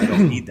much now. I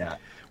don't need that.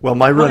 Well,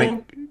 my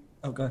running...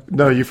 Oh, go ahead.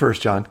 No, you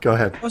first, John. Go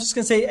ahead. I was just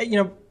going to say,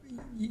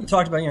 you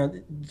talked about,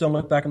 don't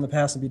look back in the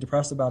past and be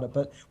depressed about it,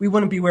 but we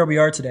wouldn't be where we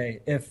are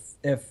today if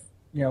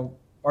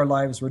our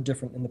lives were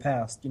different in the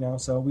past,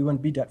 so we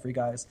wouldn't be debt-free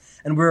guys.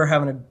 And we're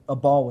having a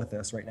ball with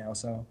this right now.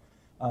 So,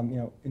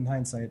 in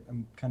hindsight,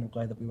 I'm kind of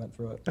glad that we went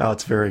through it. Oh,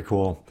 it's very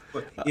cool.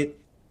 But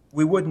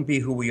we wouldn't be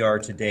who we are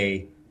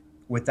today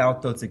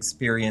without those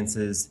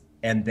experiences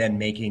and then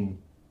making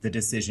the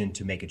decision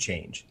to make a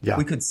change. Yeah.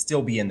 We could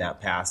still be in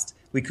that past.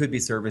 We could be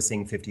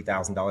servicing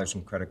 $50,000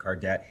 from credit card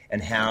debt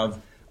and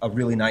have a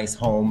really nice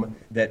home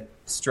that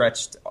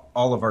stretched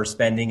all of our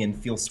spending and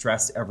feel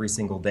stressed every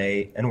single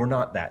day. And we're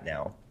not that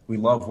now. We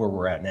love where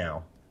we're at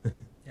now.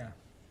 Yeah.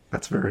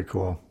 That's very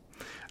cool.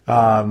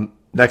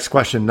 Next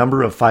question,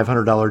 number of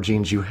 $500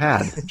 jeans you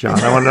had, John.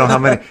 I want to know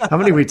how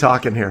many are we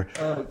talking here?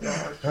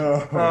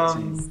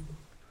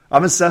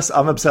 I'm obsessed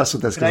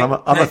with this because I'm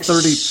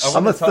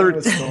a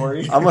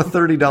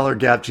 $30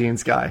 Gap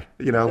jeans guy.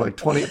 You know, like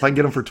 20. If I can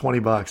get them for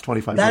 $20,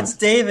 25. That's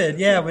David.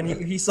 Yeah, when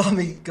he saw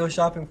me go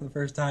shopping for the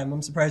first time,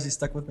 I'm surprised he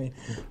stuck with me.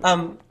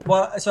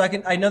 Well, so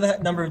I know the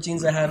number of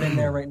jeans I have in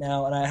there right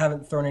now, and I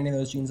haven't thrown any of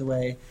those jeans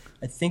away.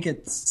 I think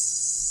it's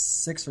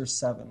 6 or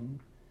 7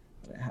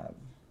 that I have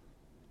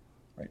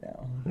right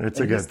now.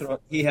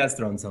 He has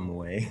thrown some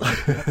away.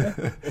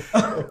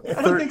 I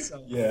don't think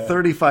so. Yeah,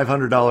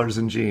 $3,500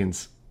 in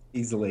jeans.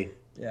 Easily.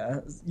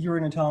 Yeah, you were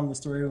going to tell him the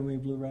story when we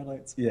blew red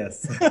lights.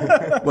 Yes.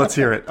 Let's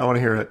hear it. I want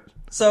to hear it.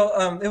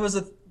 So it was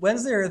a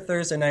Wednesday or a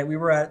Thursday night. We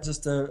were at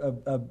just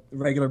a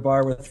regular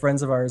bar with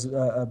friends of ours,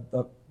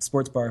 a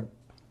sports bar.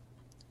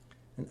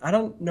 And I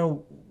don't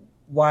know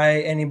why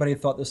anybody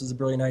thought this was a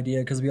brilliant idea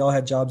because we all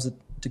had jobs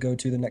to go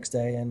to the next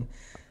day. And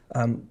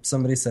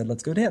somebody said,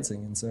 let's go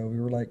dancing. And so we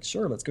were like,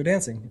 sure, let's go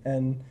dancing.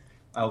 And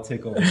I'll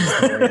take over the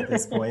story at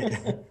this point.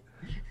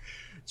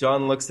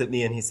 John looks at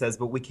me and he says,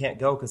 but we can't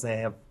go because I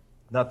have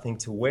nothing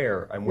to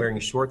wear. I'm wearing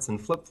shorts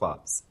and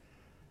flip-flops.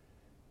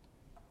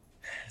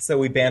 So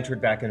we bantered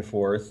back and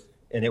forth,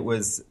 and it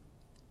was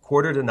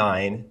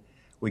 8:45.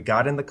 We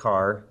got in the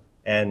car,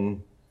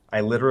 and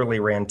I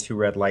literally ran 2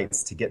 red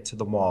lights to get to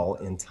the mall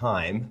in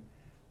time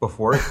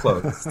before it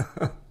closed.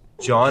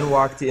 John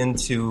walked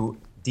into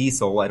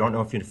Diesel. I don't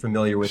know if you're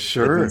familiar with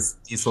this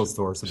Diesel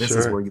store. So this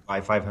is where you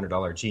buy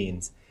 $500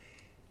 jeans.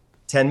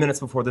 10 minutes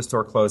before the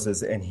store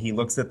closes, and he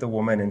looks at the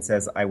woman and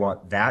says, I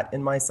want that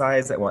in my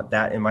size, I want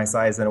that in my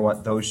size, and I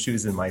want those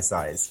shoes in my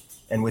size.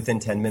 And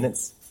within 10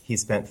 minutes, he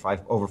spent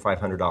over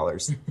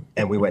 $500,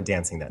 and we went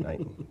dancing that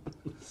night.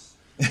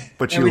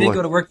 But we didn't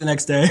go to work the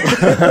next day.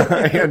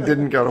 And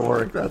didn't go to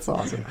work. That's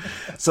awesome.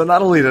 So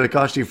not only did it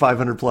cost you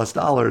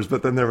 $500+,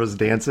 but then there was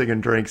dancing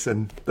and drinks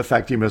and the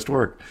fact you missed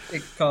work.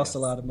 It cost a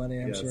lot of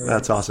money, I'm sure.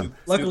 That's awesome.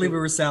 Luckily, we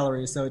were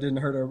salary, so it didn't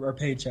hurt our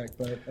paycheck,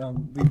 but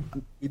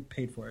we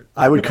paid for it.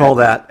 I would call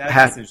that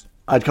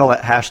I'd call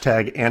it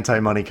hashtag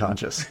anti-money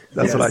conscious.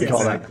 That's what I'd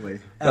call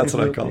it. That's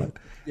what I'd call it.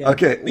 Yeah.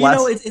 Okay,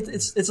 but,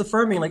 it's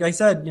affirming. Like I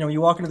said,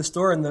 you walk into the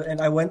store and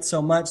I went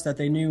so much that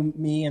they knew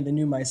me and they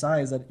knew my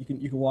size that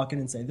you can walk in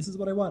and say, "This is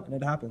what I want," and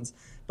it happens.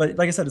 But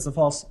like I said, it's a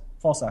false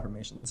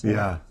affirmation. So.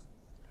 Yeah.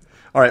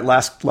 All right.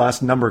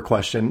 Last number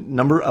question.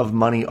 Number of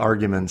money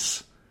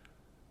arguments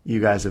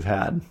you guys have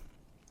had.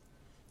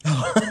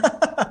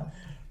 Well,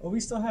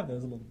 we still have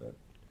those a little bit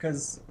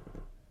because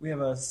we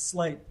have a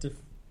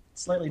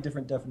slightly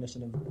different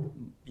definition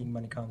of being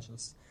money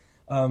conscious.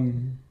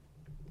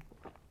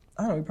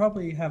 I don't know. We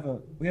probably have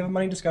a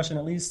money discussion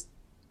at least,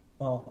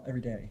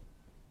 every day.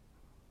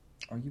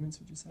 Arguments,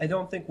 would you say? I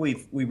don't think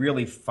we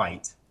really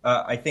fight.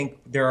 I think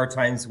there are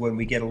times when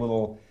we get a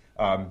little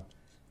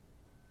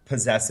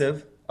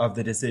possessive of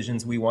the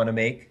decisions we want to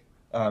make.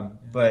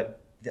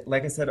 But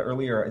like I said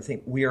earlier, I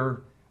think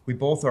we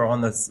both are on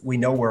this. We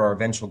know where our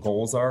eventual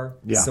goals are,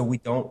 so we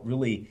don't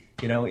really.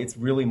 It's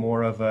really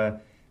more of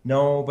a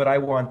no, but I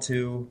want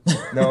to.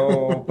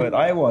 No, but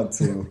I want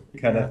to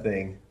kind of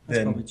thing.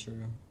 That's probably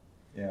true.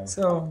 Yeah.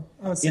 So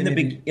I would say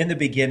in the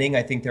beginning,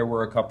 I think there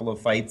were a couple of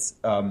fights,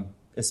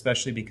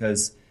 especially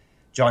because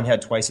John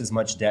had twice as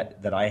much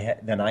debt than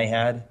I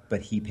had,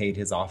 but he paid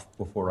his off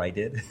before I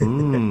did.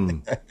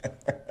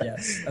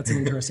 Yes, that's an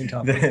interesting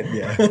topic.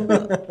 Yeah.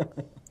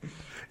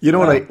 You know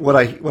what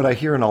I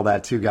hear in all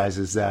that too, guys,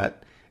 is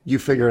that you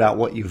figured out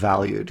what you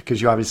valued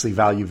because you obviously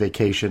value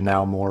vacation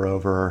now more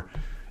over,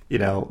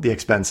 the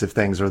expensive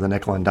things or the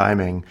nickel and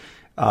diming.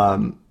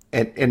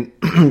 And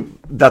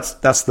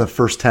that's the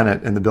first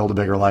tenet in the Build a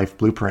Bigger Life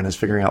blueprint is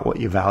figuring out what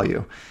you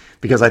value.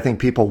 Because I think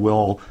people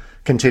will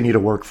continue to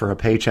work for a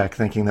paycheck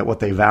thinking that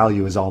what they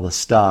value is all the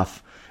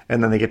stuff.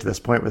 And then they get to this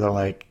point where they're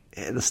like,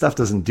 the stuff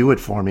doesn't do it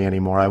for me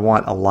anymore. I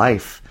want a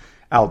life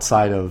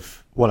outside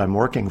of what I'm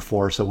working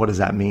for. So what does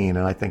that mean?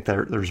 And I think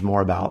there's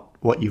more about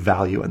what you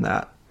value in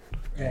that.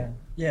 Yeah.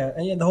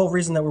 And the whole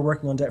reason that we're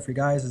working on Debt Free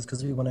Guys is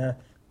because we want to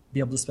be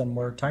able to spend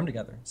more time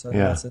together. So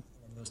that's it.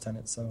 Those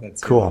tenants. So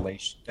that's cool.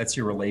 That's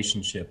your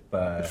relationship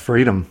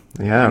freedom.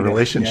 Yeah,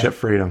 relationship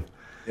freedom.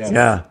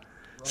 Yeah.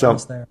 So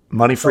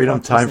money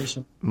freedom, time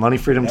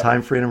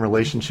freedom,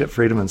 relationship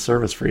freedom, and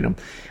service freedom.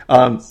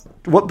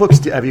 What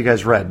books have you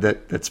guys read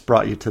that's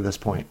brought you to this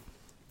point?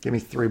 Give me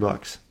 3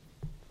 books.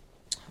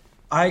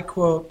 I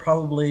quote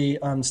probably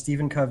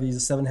Stephen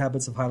Covey's 7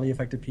 Habits of Highly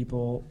Effective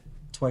People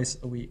twice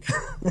a week.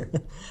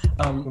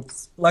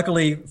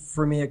 Luckily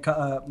for me,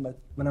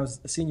 when I was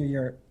a senior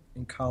year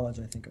in college,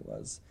 I think it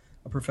was,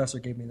 a professor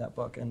gave me that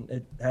book, and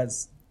it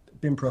has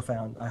been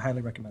profound. I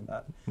highly recommend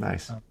that.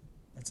 Nice.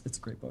 It's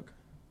a great book.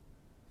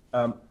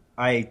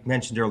 I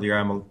mentioned earlier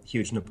I'm a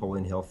huge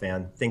Napoleon Hill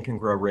fan. Think and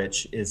Grow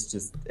Rich is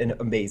just an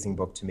amazing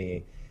book to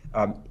me.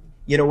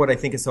 What I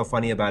think is so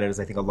funny about it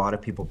is I think a lot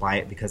of people buy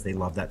it because they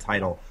love that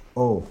title.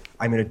 Oh,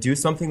 I'm going to do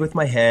something with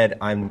my head.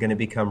 I'm going to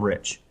become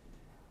rich.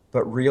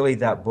 But really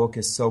that book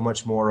is so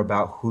much more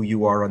about who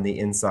you are on the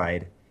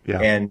inside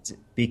and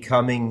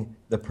becoming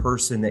the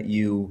person that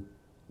you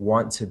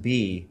want to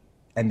be,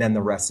 and then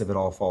the rest of it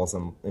all falls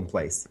in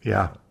place.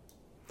 Yeah.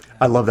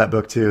 I love that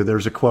book too.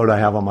 There's a quote I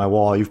have on my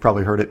wall. You've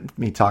probably heard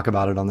me talk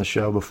about it on the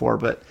show before,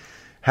 but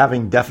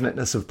having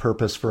definiteness of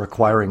purpose for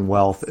acquiring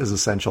wealth is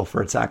essential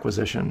for its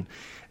acquisition.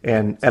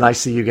 And I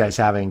see you guys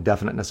having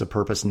definiteness of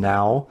purpose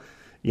now.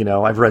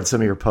 I've read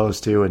some of your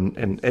posts too,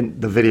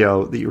 and the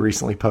video that you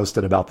recently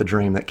posted about the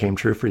dream that came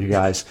true for you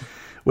guys,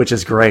 which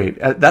is great.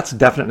 That's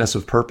definiteness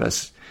of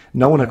purpose.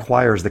 No one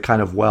acquires the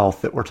kind of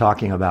wealth that we're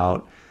talking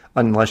about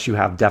unless you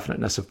have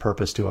definiteness of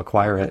purpose to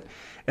acquire it.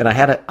 And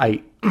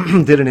I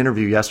did an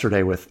interview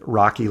yesterday with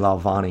Rocky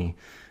Lalvani,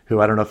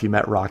 who I don't know if you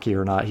met Rocky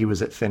or not. He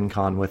was at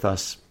FinCon with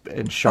us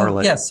in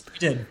Charlotte. Oh, yes, we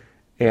did.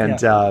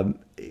 And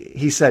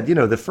he said,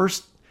 the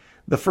first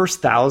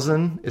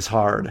 1,000 is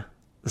hard.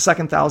 The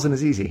second 1,000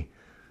 is easy.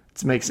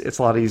 It's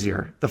a lot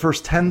easier. The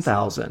first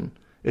 10,000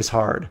 is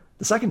hard.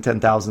 The second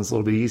 10,000 is a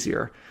little bit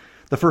easier.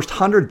 The first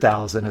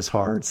 100,000 is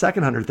hard.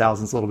 Second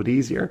 100,000 is a little bit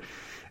easier.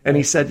 And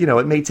he said,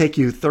 it may take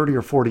you 30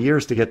 or 40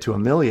 years to get to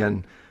 1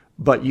 million,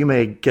 but you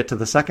may get to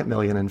the second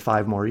million in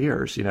 5 more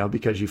years,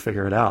 because you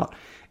figure it out.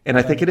 And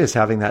I think it is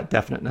having that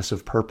definiteness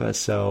of purpose.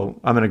 So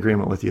I'm in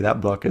agreement with you. That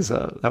book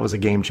that was a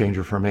game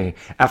changer for me.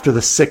 After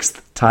the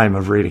 6th time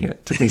of reading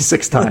it took me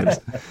 6 times.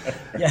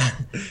 Yeah.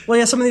 Well,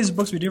 yeah, some of these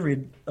books we do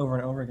read over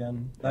and over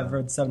again. I've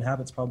read 7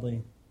 Habits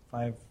probably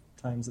 5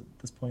 times at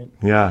this point.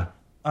 Yeah.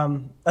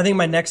 I think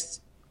my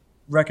next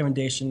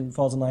recommendation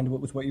falls in line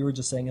with what you were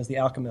just saying, is The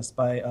Alchemist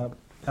by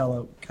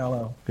Paulo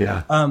Coelho.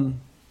 Yeah.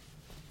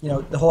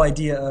 The whole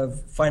idea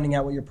of finding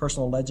out what your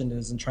personal legend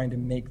is and trying to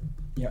make,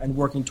 and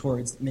working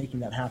towards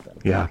making that happen.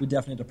 Yeah. Your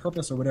definite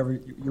purpose or whatever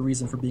your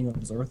reason for being on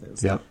this earth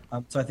is. Yeah.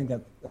 So I think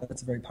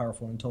that's very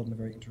powerful and told in a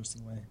very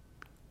interesting way.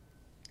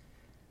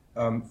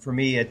 For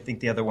me, I think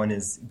the other one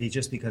is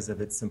just because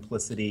of its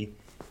simplicity,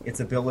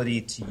 its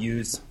ability to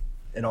use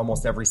in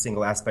almost every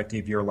single aspect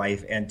of your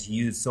life and to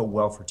use so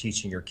well for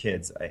teaching your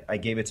kids. I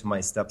gave it to my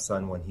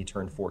stepson when he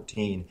turned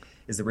 14,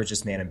 is The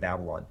Richest Man in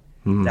Babylon.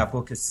 That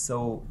book is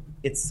so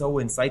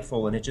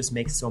insightful, and it just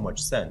makes so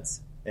much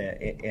sense,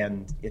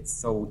 and it's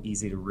so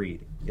easy to read.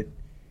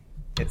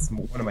 It's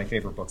one of my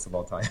favorite books of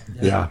all time.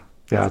 Yeah,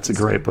 it's a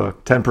great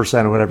book.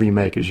 10% of whatever you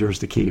make is yours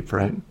to keep,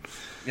 right?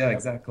 Yeah,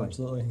 exactly.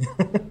 Absolutely.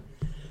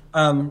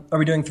 Are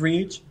we doing 3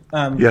 each?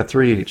 Yeah,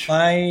 3 each.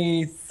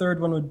 My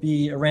third one would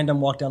be A Random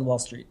Walk Down Wall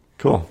Street.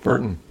 Cool,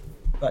 Burton.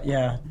 But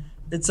yeah,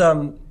 it's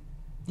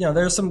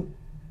there's some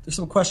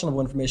questionable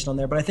information on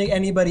there, but I think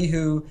anybody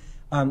who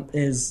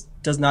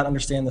does not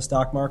understand the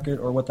stock market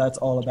or what that's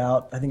all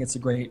about, I think it's a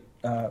great,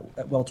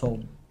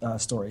 well-told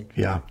story.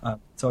 Yeah.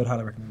 So I'd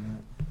highly recommend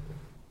that.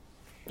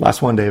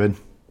 Last one, David.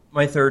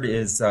 My third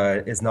is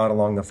not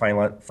along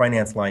the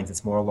finance lines.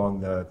 It's more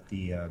along the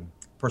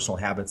personal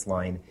habits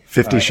line.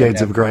 50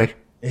 Shades of Grey.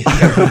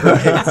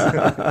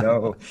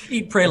 No.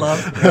 Eat, Pray,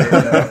 Love.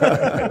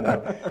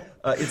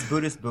 It's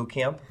Buddhist Boot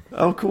Camp.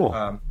 Oh,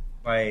 cool.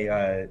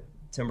 By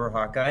Timber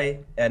Hawkeye.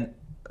 And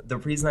the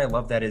reason I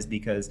love that is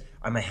because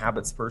I'm a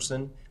habits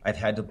person. I've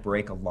had to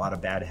break a lot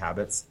of bad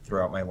habits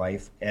throughout my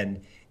life.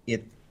 And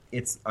the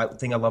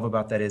thing I love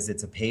about that is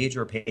it's a page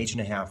or a page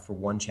and a half for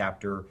one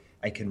chapter.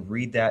 I can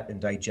read that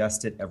and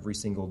digest it every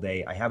single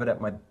day. I have it at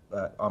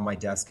on my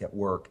desk at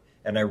work,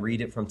 and I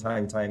read it from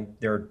time to time.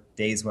 There are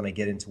days when I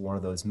get into one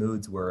of those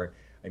moods where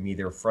I'm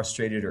either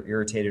frustrated or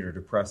irritated or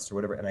depressed or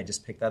whatever, and I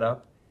just pick that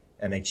up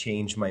and I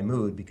change my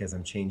mood because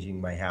I'm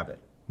changing my habit.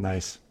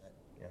 Nice.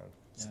 Yeah.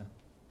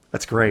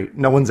 That's great.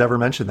 No one's ever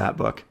mentioned that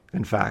book,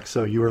 in fact.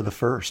 So you were the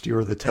first. You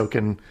were the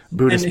token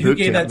Buddhist and who boot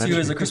gave camp that to you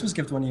as a Christmas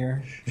gift one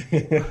year?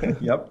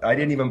 Yep. I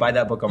didn't even buy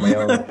that book on my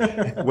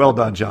own. Well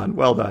done, John.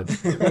 Well done.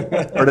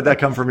 Or did that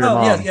come from your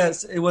mom?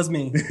 Yes, it was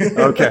me.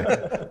 Okay.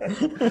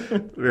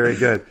 Very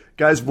good.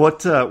 Guys, what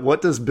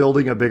does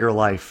building a bigger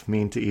life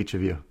mean to each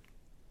of you?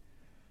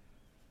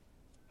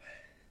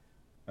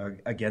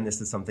 Again,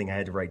 this is something I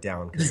had to write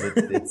down because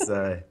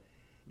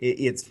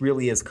it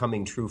really is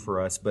coming true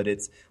for us. But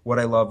it's what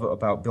I love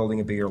about building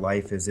a bigger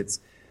life is it's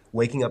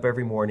waking up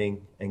every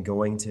morning and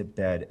going to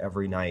bed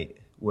every night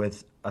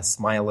with a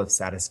smile of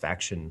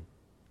satisfaction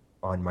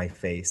on my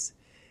face.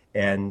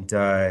 And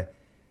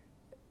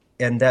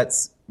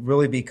that's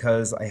really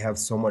because I have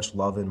so much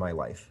love in my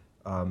life.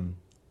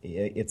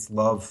 It's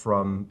love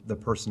from the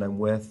person I'm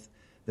with,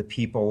 the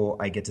people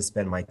I get to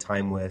spend my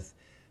time with,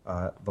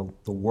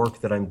 the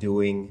work that I'm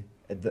doing,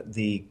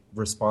 the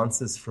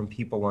responses from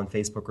people on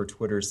Facebook or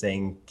Twitter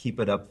saying, keep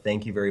it up,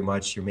 thank you very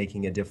much, you're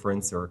making a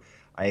difference, or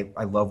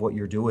I love what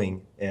you're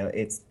doing.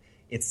 It's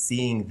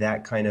seeing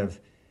that kind of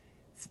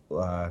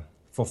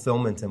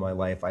fulfillment in my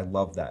life. I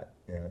love that.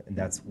 And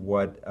that's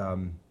why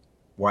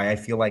I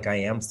feel like I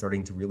am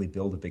starting to really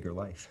build a bigger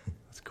life.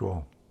 That's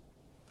cool.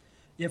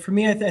 Yeah, for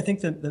me, I think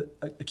that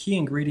a key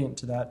ingredient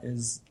to that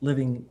is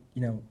living,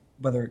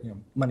 whether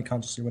money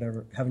consciously or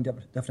whatever, having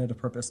definite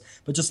purpose,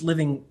 but just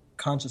living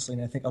consciously.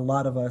 And I think a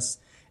lot of us,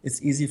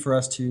 it's easy for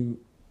us to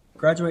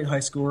graduate high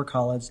school or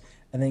college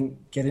and then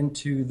get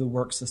into the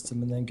work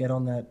system and then get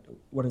on that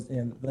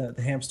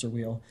the hamster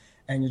wheel,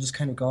 and you're just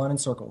kind of going in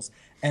circles.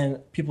 And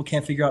people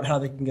can't figure out how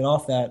they can get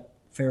off that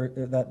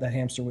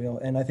hamster wheel.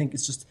 And I think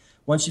it's just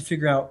once you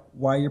figure out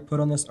why you're put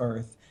on this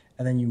earth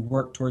and then you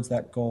work towards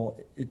that goal,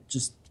 it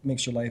just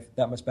makes your life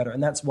that much better.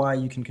 And that's why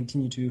you can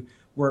continue to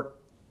work,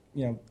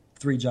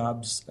 3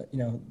 jobs,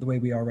 the way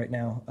we are right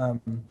now,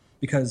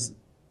 because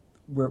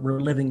we're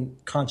living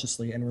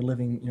consciously and we're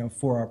living,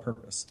 for our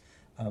purpose.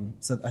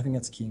 So I think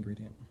that's a key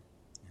ingredient.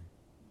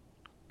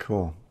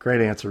 Cool.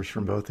 Great answers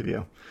from both of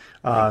you.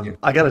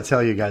 I got to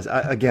tell you guys,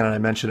 again, and I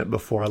mentioned it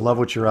before, I love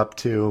what you're up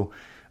to.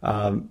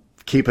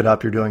 Keep it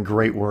up. You're doing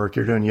great work.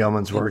 You're doing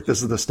yeoman's work.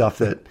 This is the stuff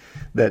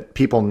that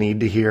people need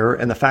to hear.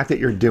 And the fact that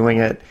you're doing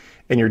it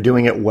and you're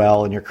doing it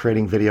well and you're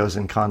creating videos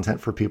and content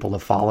for people to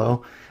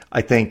follow,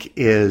 I think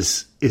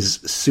is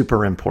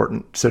super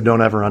important. So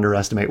don't ever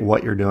underestimate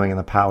what you're doing and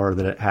the power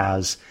that it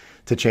has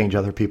to change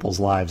other people's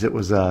lives. It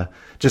was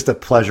just a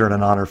pleasure and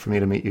an honor for me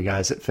to meet you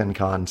guys at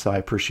FinCon. So I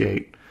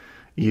appreciate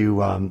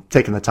you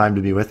taking the time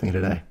to be with me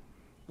today.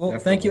 Well,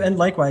 Thank you. And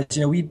likewise,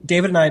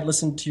 David and I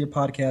listen to your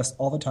podcast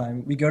all the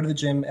time. We go to the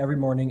gym every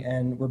morning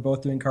and we're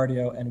both doing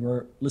cardio and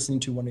we're listening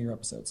to one of your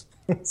episodes.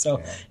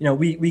 So,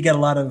 we get a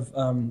lot of,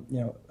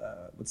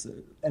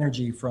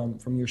 energy from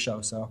your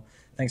show. So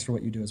thanks for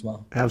what you do as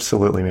well.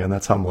 Absolutely, man.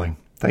 That's humbling.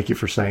 Thank you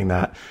for saying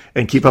that,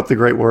 and keep up the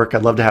great work.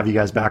 I'd love to have you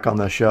guys back on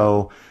the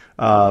show.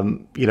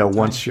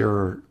 Once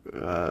you've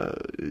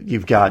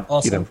got,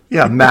 awesome.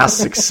 Mass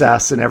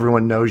success and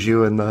everyone knows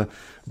you and the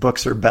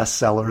books are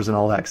bestsellers and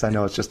all that, because I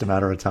know it's just a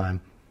matter of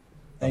time.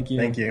 Thank you.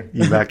 Thank you.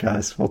 You bet,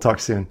 guys. We'll talk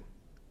soon.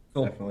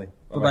 Cool. Definitely.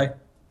 Bye-bye.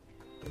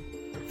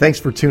 Thanks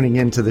for tuning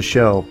in to the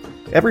show.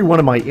 Every one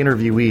of my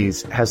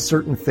interviewees has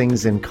certain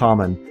things in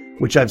common,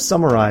 which I've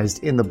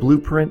summarized in the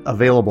blueprint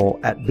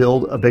available at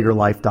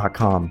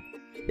buildabiggerlife.com.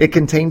 It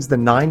contains the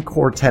 9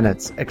 core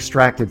tenets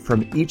extracted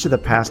from each of the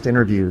past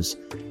interviews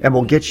and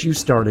will get you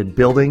started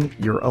building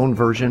your own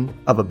version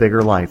of a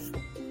bigger life.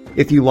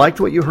 If you liked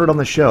what you heard on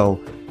the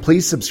show,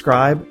 please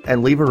subscribe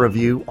and leave a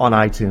review on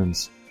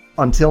iTunes.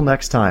 Until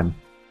next time,